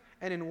truth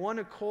and in one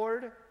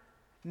accord,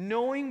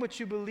 knowing what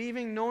you believe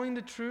in, knowing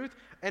the truth,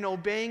 and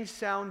obeying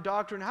sound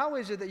doctrine. How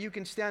is it that you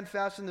can stand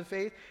fast in the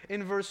faith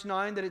in verse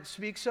 9 that it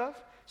speaks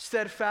of?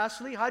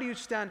 Steadfastly. How do you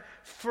stand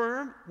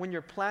firm when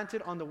you're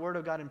planted on the Word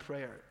of God in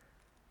prayer?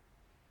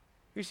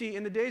 You see,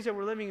 in the days that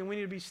we're living in, we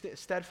need to be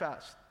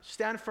steadfast.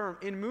 Stand firm,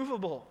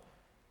 immovable.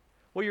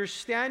 Well, you're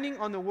standing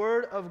on the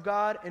Word of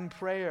God in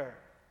prayer,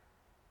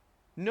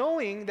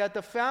 knowing that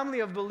the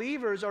family of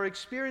believers are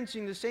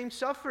experiencing the same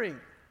suffering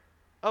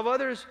of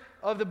others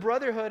of the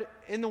brotherhood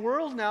in the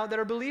world now that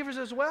are believers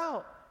as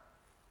well.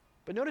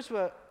 But notice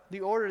what the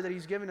order that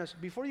he's given us.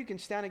 Before you can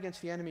stand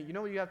against the enemy, you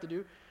know what you have to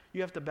do?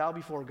 You have to bow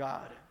before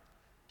God.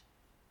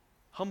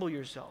 Humble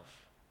yourself.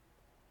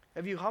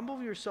 If you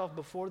humble yourself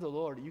before the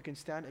Lord, you can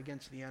stand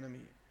against the enemy.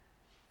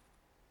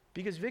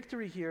 Because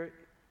victory here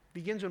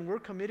begins when we're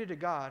committed to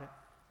God,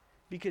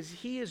 because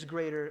he is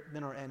greater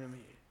than our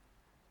enemy.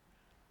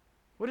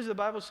 What does the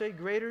Bible say?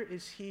 Greater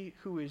is he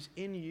who is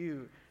in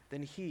you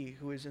than he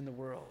who is in the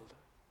world.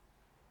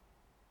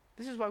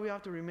 This is why we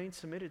have to remain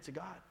submitted to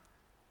God,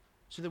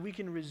 so that we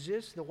can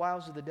resist the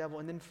wiles of the devil.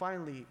 And then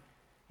finally,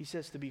 he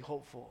says to be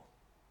hopeful.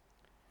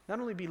 Not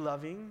only be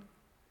loving,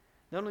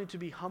 not only to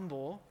be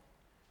humble,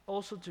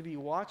 also to be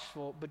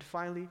watchful, but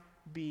finally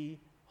be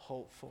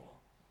hopeful.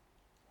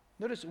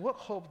 Notice, what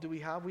hope do we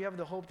have? We have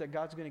the hope that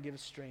God's going to give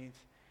us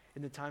strength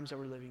in the times that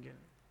we're living in.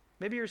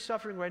 Maybe you're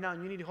suffering right now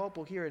and you need hope.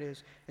 Well, here it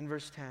is in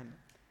verse 10.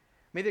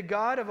 May the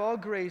God of all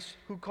grace,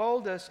 who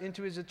called us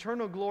into his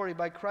eternal glory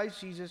by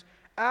Christ Jesus,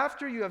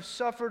 after you have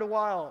suffered a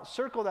while,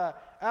 circle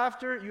that,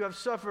 after you have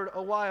suffered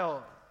a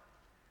while.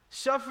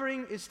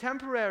 Suffering is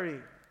temporary.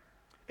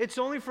 It's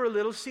only for a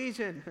little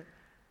season.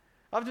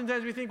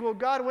 Oftentimes we think, well,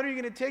 God, when are you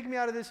going to take me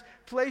out of this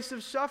place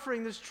of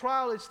suffering, this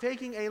trial? It's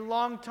taking a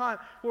long time.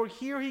 Well,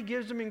 here he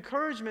gives them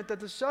encouragement that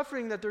the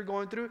suffering that they're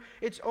going through,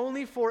 it's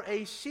only for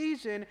a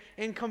season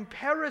in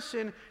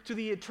comparison to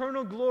the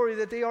eternal glory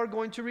that they are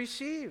going to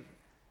receive.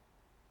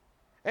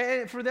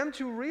 And for them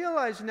to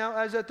realize now,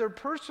 as that they're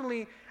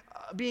personally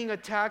being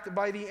attacked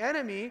by the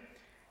enemy,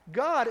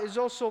 God is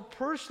also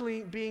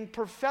personally being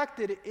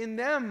perfected in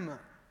them.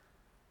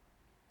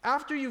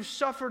 After you've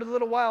suffered a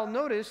little while,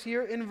 notice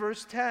here in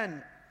verse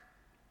 10,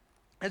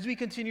 as we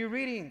continue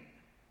reading,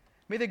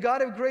 may the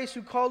God of grace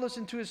who called us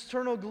into his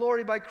eternal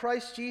glory by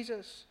Christ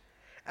Jesus,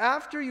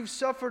 After you've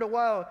suffered a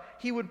while,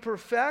 he would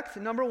perfect,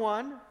 number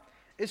one,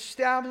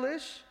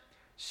 establish,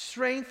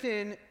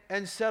 strengthen,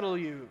 and settle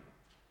you.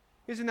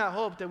 Isn't that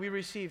hope that we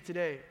receive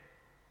today?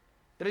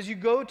 That as you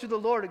go to the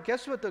Lord,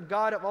 guess what? The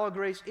God of all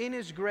grace, in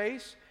His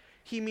grace,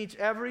 He meets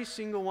every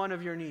single one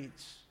of your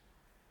needs.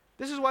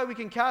 This is why we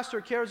can cast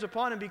our cares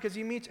upon Him, because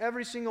He meets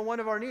every single one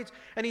of our needs.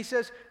 And He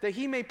says that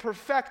He may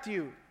perfect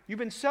you. You've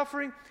been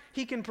suffering,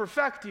 He can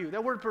perfect you.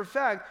 That word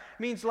perfect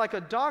means like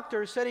a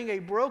doctor setting a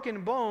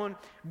broken bone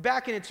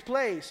back in its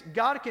place.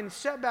 God can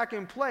set back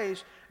in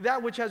place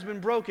that which has been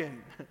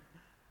broken.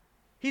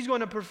 He's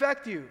going to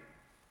perfect you.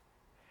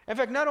 In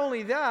fact, not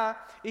only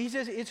that, He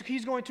says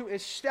He's going to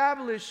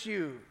establish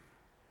you.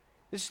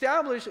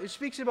 Establish, it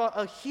speaks about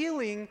a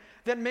healing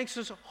that makes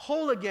us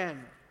whole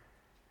again.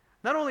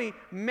 Not only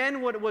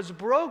mend what was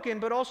broken,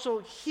 but also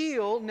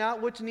heal now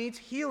what needs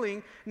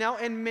healing now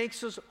and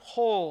makes us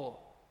whole.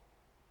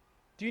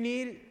 Do you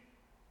need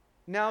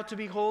now to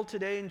be whole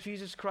today in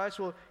Jesus Christ?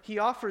 Well, He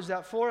offers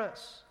that for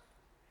us.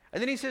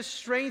 And then He says,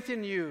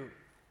 strengthen you.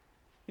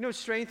 You know what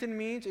strengthen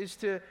means? Is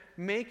to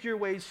make your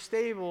ways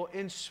stable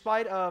in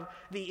spite of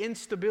the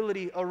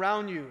instability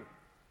around you.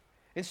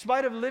 In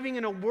spite of living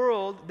in a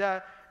world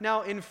that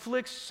now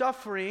inflicts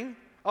suffering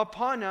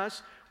upon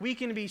us, we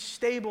can be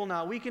stable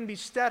now. We can be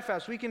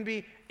steadfast. We can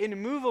be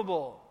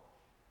immovable.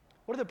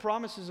 What are the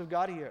promises of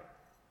God here?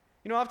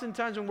 You know,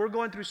 oftentimes when we're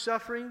going through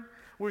suffering,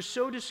 we're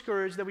so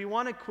discouraged that we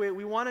want to quit,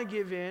 we want to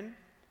give in.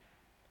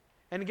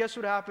 And guess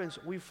what happens?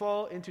 We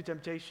fall into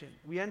temptation.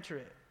 We enter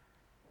it.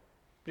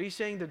 But He's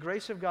saying the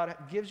grace of God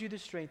gives you the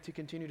strength to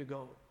continue to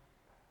go.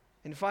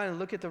 And finally,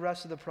 look at the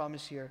rest of the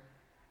promise here.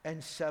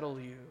 And settle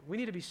you. We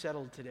need to be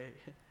settled today.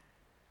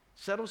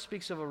 Settle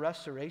speaks of a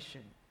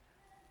restoration.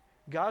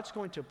 God's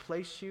going to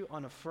place you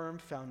on a firm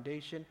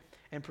foundation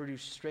and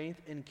produce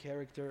strength and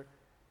character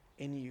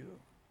in you.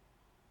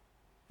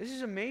 This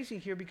is amazing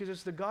here because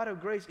it's the God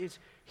of grace. It's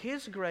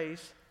His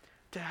grace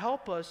to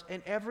help us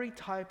in every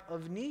type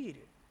of need.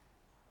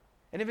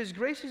 And if His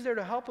grace is there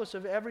to help us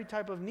of every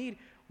type of need,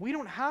 we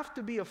don't have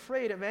to be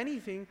afraid of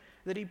anything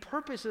that He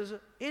purposes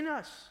in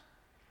us.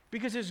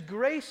 Because His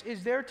grace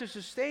is there to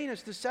sustain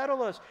us, to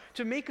settle us,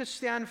 to make us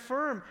stand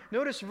firm.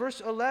 Notice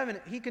verse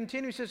 11, He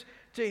continues, says,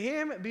 to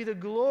Him be the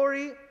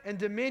glory and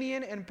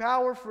dominion and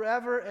power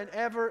forever and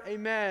ever.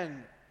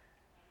 Amen.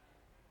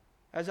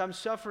 As I'm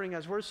suffering,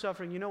 as we're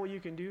suffering, you know what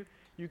you can do?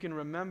 You can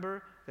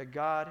remember that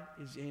God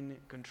is in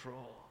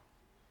control.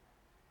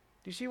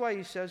 Do you see why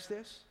He says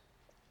this?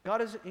 God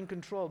is in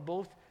control of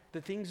both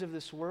the things of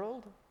this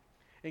world,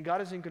 and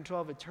God is in control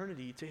of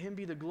eternity. To Him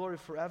be the glory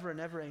forever and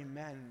ever.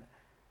 Amen.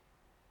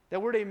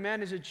 That word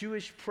amen is a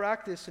Jewish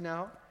practice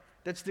now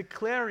that's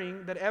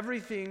declaring that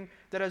everything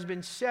that has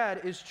been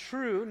said is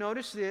true.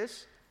 Notice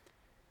this.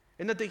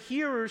 And that the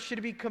hearers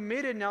should be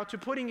committed now to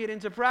putting it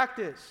into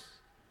practice.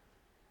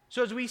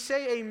 So as we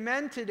say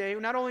amen today,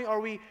 not only are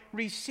we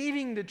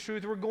receiving the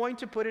truth, we're going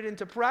to put it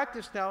into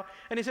practice now.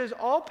 And it says,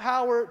 all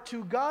power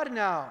to God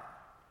now,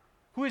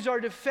 who is our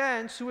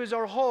defense, who is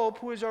our hope,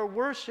 who is our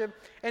worship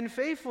and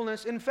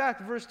faithfulness. In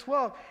fact, verse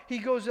 12, he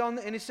goes on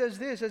and it says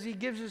this, as he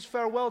gives his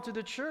farewell to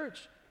the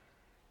church.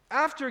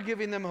 After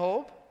giving them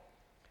hope,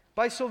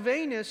 by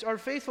Silvanus, our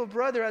faithful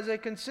brother, as I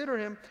consider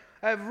him,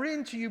 I have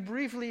written to you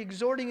briefly,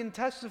 exhorting and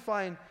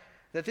testifying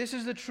that this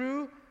is the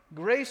true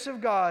grace of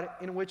God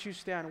in which you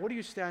stand. What do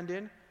you stand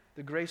in?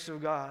 The grace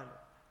of God.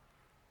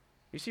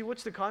 You see,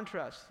 what's the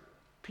contrast?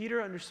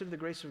 Peter understood the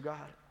grace of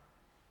God.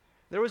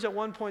 There was at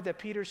one point that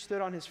Peter stood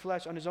on his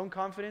flesh, on his own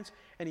confidence,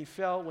 and he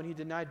fell when he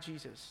denied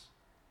Jesus.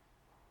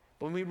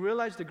 But when we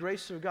realize the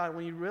grace of God,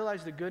 when you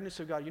realize the goodness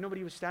of God, you know what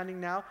he was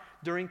standing now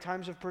during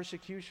times of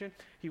persecution?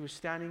 He was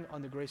standing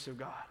on the grace of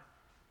God.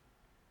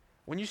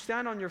 When you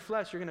stand on your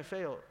flesh, you're going to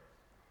fail.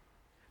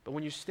 But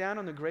when you stand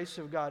on the grace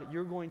of God,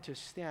 you're going to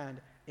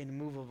stand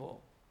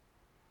immovable.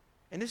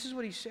 And this is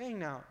what he's saying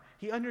now.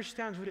 He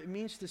understands what it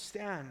means to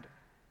stand.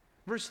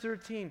 Verse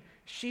 13,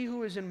 she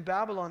who is in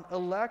Babylon,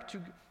 elect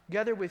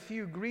together with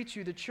you, greets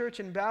you, the church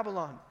in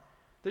Babylon.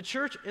 The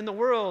church in the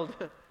world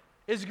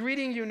is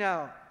greeting you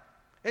now.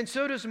 And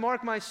so does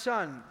Mark, my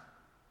son.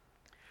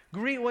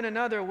 Greet one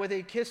another with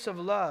a kiss of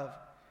love.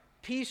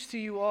 Peace to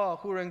you all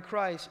who are in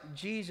Christ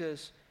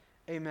Jesus.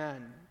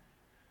 Amen.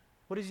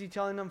 What is he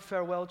telling them?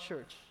 Farewell,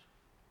 church.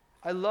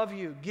 I love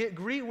you.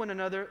 Greet one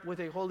another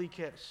with a holy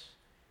kiss.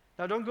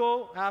 Now, don't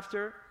go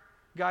after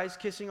guys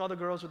kissing all the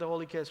girls with a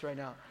holy kiss right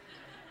now.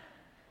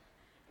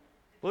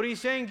 What he's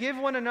saying, give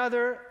one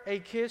another a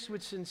kiss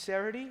with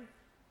sincerity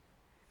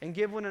and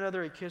give one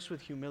another a kiss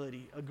with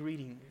humility, a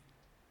greeting.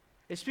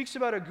 It speaks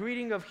about a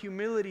greeting of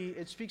humility.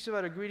 It speaks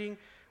about a greeting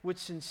with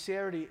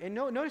sincerity. And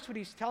notice what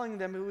he's telling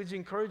them, who is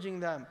encouraging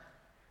them.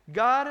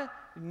 God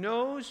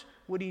knows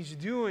what he's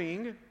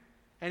doing,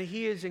 and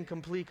he is in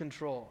complete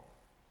control.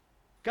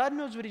 God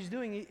knows what He's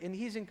doing, and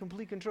He's in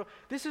complete control.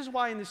 This is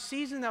why in the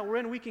season that we're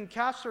in, we can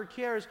cast our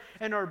cares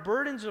and our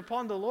burdens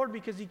upon the Lord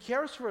because He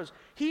cares for us.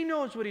 He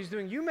knows what He's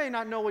doing. You may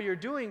not know what you're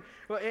doing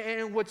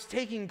and what's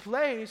taking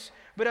place,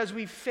 but as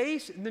we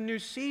face the new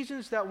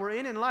seasons that we're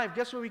in life,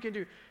 guess what we can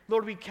do?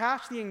 Lord, we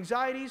cast the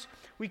anxieties,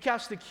 we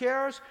cast the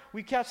cares,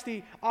 we cast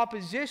the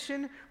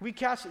opposition, we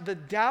cast the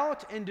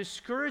doubt and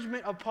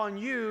discouragement upon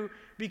You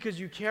because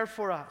You care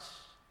for us.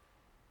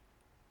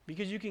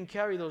 Because You can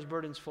carry those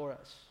burdens for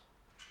us.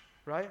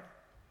 Right?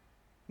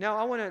 Now,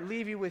 I want to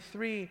leave you with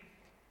three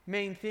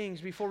main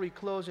things before we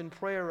close in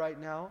prayer right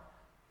now.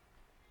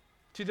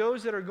 To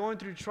those that are going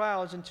through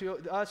trials and to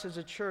us as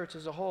a church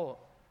as a whole.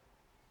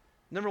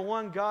 Number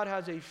one, God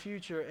has a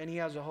future and He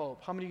has a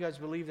hope. How many of you guys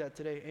believe that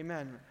today?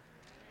 Amen.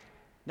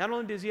 Not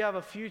only does He have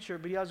a future,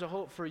 but He has a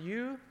hope for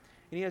you, and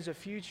He has a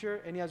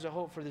future, and He has a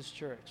hope for this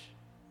church.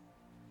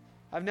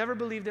 I've never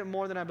believed it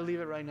more than I believe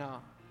it right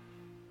now.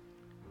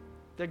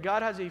 That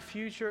God has a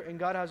future and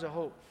God has a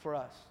hope for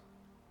us.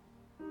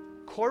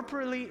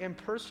 Corporately and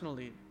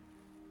personally.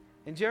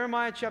 In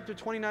Jeremiah chapter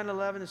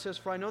 29:11, it says,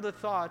 "For I know the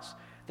thoughts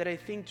that I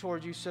think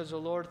towards you, says the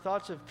Lord,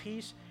 thoughts of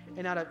peace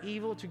and not of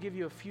evil, to give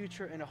you a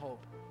future and a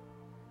hope."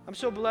 I'm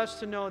so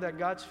blessed to know that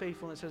God's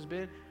faithfulness has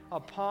been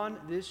upon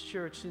this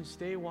church since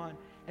day one,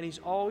 and He's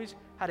always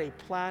had a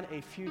plan,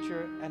 a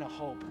future, and a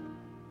hope.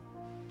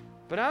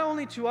 But not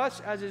only to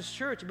us as His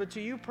church, but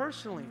to you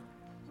personally.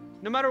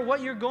 No matter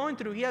what you're going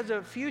through, He has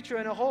a future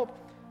and a hope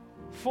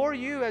for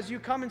you as you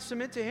come and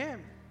submit to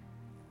Him.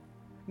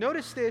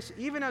 Notice this,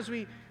 even as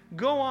we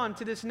go on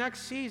to this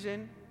next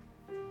season,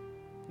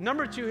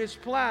 number two, His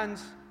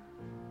plans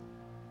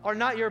are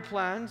not your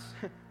plans,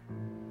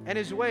 and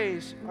His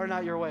ways are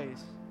not your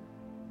ways.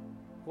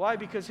 Why?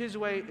 Because His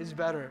way is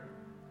better.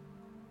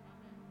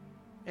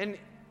 In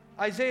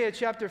Isaiah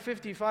chapter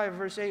 55,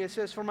 verse 8, it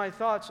says, "For my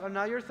thoughts are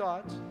not your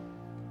thoughts,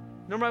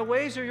 nor my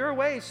ways are your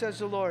ways, says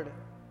the Lord.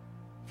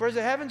 For as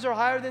the heavens are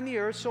higher than the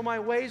earth, so my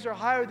ways are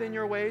higher than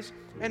your ways,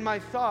 and my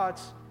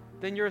thoughts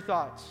than your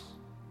thoughts."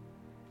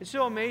 It's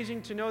so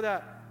amazing to know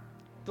that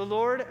the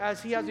Lord,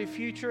 as He has a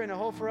future and a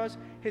hope for us,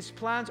 His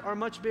plans are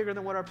much bigger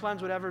than what our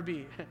plans would ever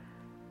be.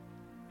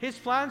 His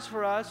plans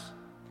for us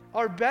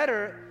are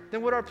better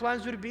than what our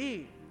plans would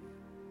be.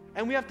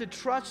 And we have to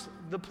trust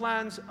the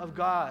plans of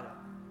God.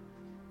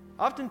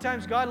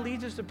 Oftentimes, God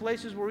leads us to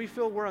places where we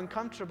feel we're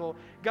uncomfortable.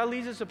 God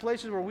leads us to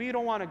places where we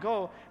don't want to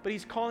go, but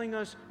He's calling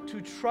us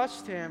to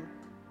trust Him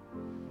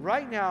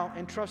right now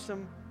and trust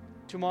Him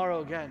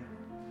tomorrow again.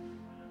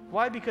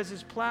 Why? Because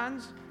His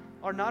plans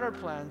are not our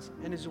plans,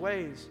 and His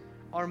ways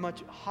are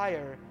much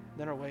higher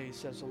than our ways,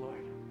 says the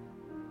Lord.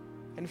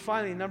 And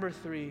finally, number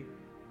three,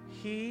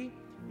 He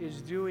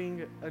is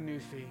doing a new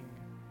thing.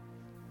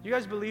 You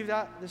guys believe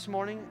that this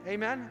morning?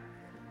 Amen?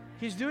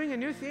 He's doing a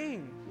new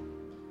thing.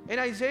 In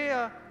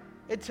Isaiah,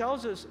 it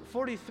tells us,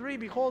 43,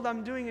 "Behold,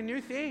 I'm doing a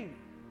new thing.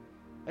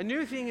 A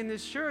new thing in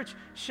this church.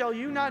 Shall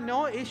you not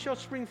know it? It shall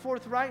spring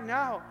forth right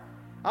now.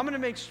 I'm going to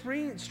make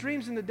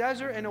streams in the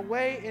desert and a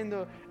way in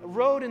the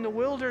road in the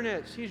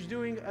wilderness." He's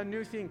doing a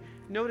new thing.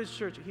 Notice,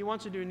 church, He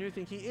wants to do a new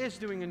thing. He is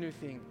doing a new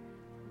thing.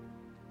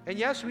 And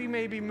yes, we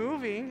may be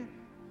moving,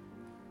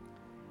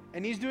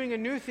 and He's doing a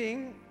new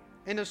thing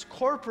in us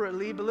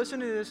corporately, but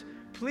listen to this.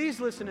 Please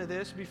listen to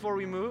this before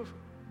we move.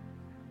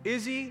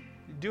 Is He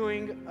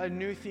doing a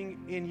new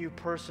thing in you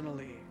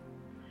personally?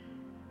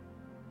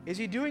 Is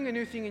He doing a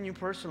new thing in you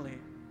personally?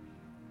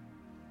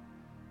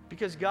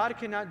 Because God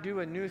cannot do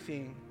a new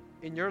thing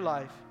in your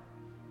life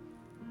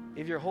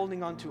if you're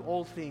holding on to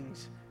old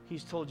things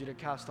He's told you to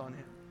cast on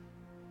Him.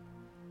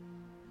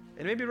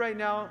 And maybe right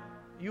now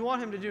you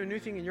want Him to do a new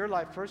thing in your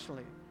life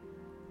personally,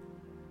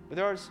 but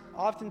there are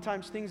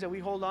oftentimes things that we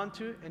hold on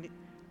to, and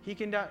He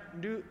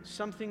cannot do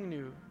something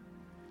new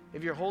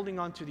if you're holding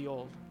on to the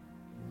old.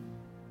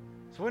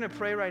 So we're going to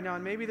pray right now,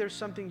 and maybe there's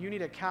something you need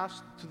to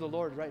cast to the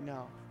Lord right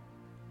now.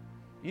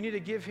 You need to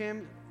give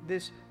Him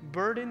this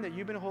burden that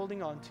you've been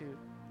holding on to.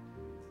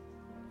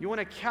 You want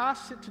to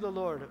cast it to the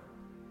Lord.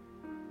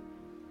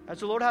 As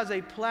the Lord has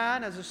a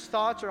plan, as His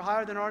thoughts are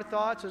higher than our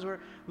thoughts, as we're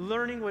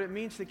learning what it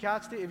means to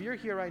cast it, if you're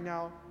here right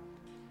now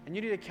and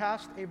you need to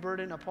cast a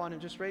burden upon Him,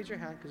 just raise your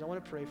hand because I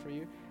want to pray for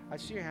you. I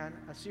see your hand.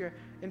 I see your...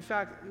 In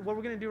fact, what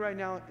we're going to do right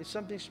now is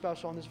something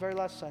special on this very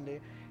last Sunday,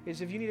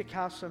 is if you need to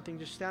cast something,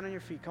 just stand on your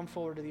feet, come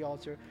forward to the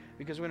altar,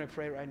 because we're going to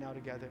pray right now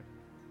together.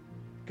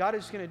 God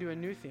is going to do a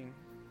new thing.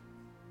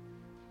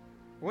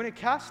 We're going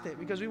to cast it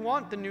because we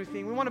want the new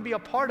thing. We want to be a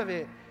part of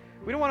it.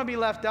 We don't want to be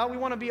left out. We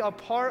want to be a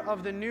part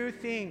of the new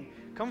thing.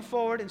 Come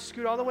forward and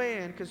scoot all the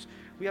way in because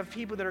we have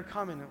people that are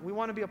coming. We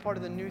want to be a part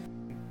of the new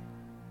thing.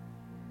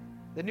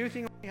 The new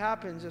thing only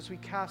happens as we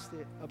cast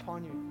it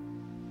upon you.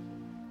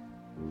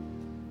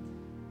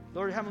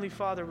 Lord, Heavenly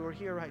Father, we're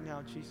here right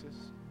now, Jesus,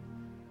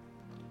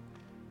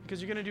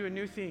 because you're going to do a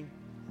new thing.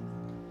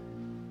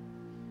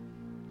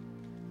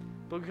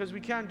 But because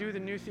we can't do the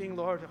new thing,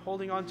 Lord,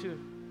 holding on to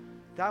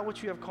that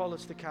which you have called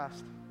us to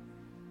cast.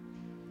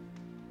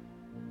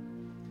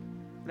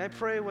 And I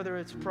pray whether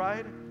it's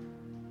pride,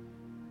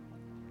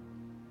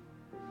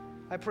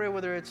 I pray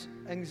whether it's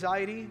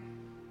anxiety,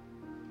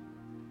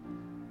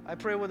 I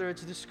pray whether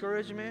it's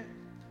discouragement,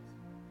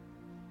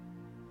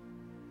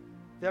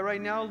 that right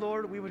now,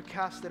 Lord, we would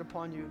cast it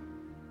upon you.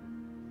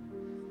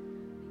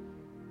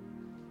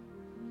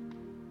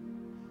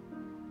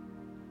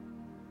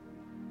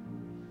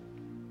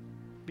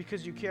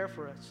 Because you care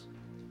for us.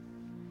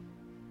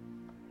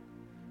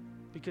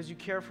 Because you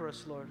care for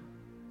us, Lord.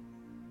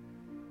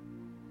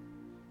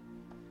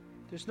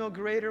 There's no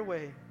greater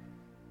way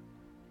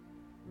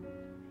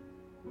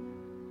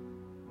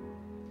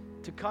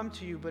to come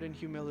to you but in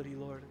humility,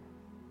 Lord.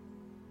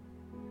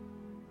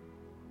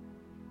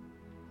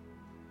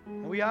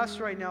 And we ask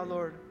right now,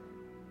 Lord,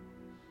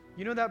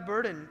 you know that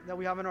burden that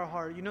we have in our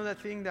heart. You know that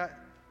thing that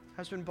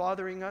has been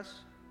bothering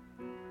us.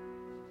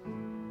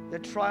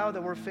 That trial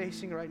that we're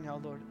facing right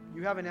now, Lord.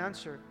 You have an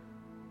answer.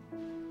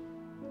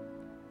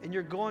 And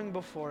you're going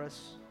before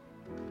us.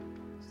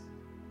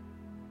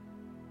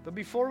 But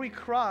before we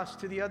cross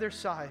to the other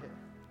side,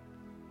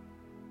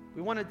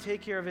 we want to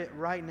take care of it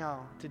right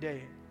now,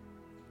 today.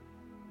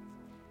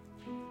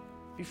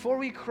 Before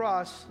we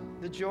cross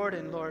the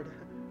Jordan, Lord,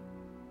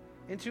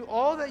 into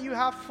all that you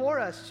have for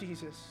us,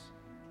 Jesus,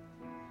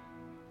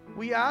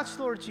 we ask,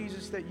 Lord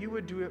Jesus, that you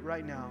would do it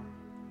right now.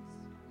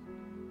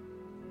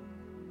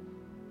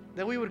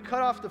 That we would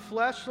cut off the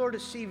flesh, Lord, to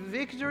see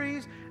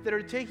victories that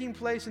are taking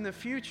place in the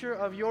future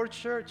of your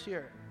church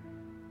here.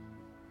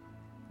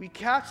 We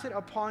cast it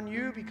upon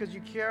you because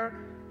you care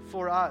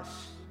for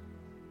us.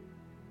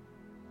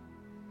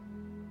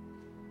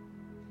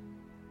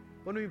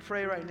 When we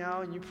pray right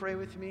now, and you pray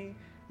with me,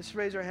 let's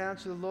raise our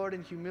hands to the Lord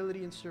in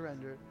humility and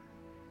surrender.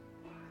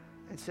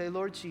 And say,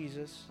 Lord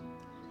Jesus,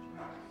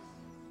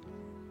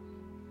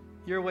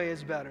 your way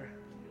is better.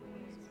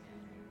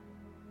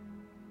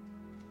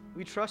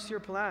 We trust your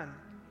plan.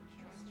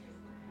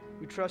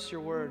 We trust your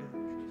word.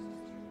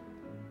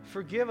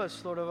 Forgive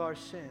us, Lord, of our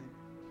sin.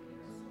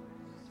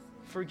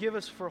 Forgive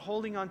us for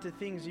holding on to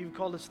things you've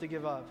called us to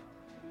give up.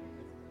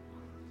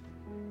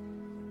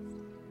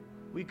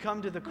 We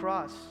come to the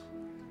cross.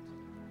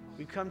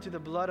 We come to the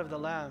blood of the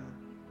Lamb.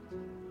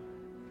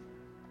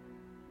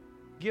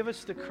 Give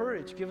us the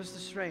courage, give us the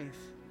strength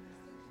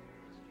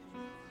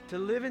to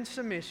live in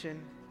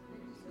submission,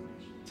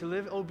 to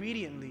live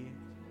obediently.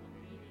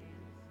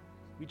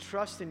 We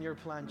trust in your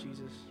plan,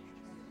 Jesus.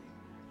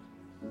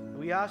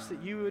 We ask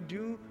that you would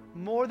do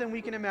more than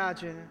we can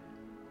imagine,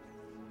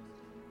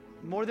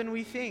 more than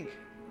we think.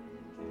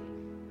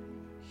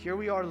 Here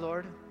we are,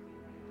 Lord.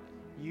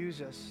 Use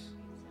us.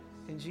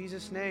 In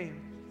Jesus' name,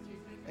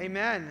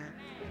 amen.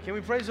 Can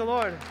we praise the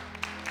Lord?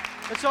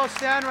 Let's all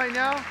stand right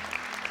now.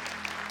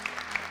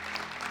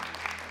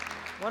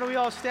 Why don't we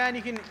all stand?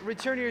 You can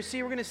return to your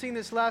seat. We're going to sing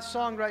this last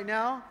song right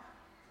now.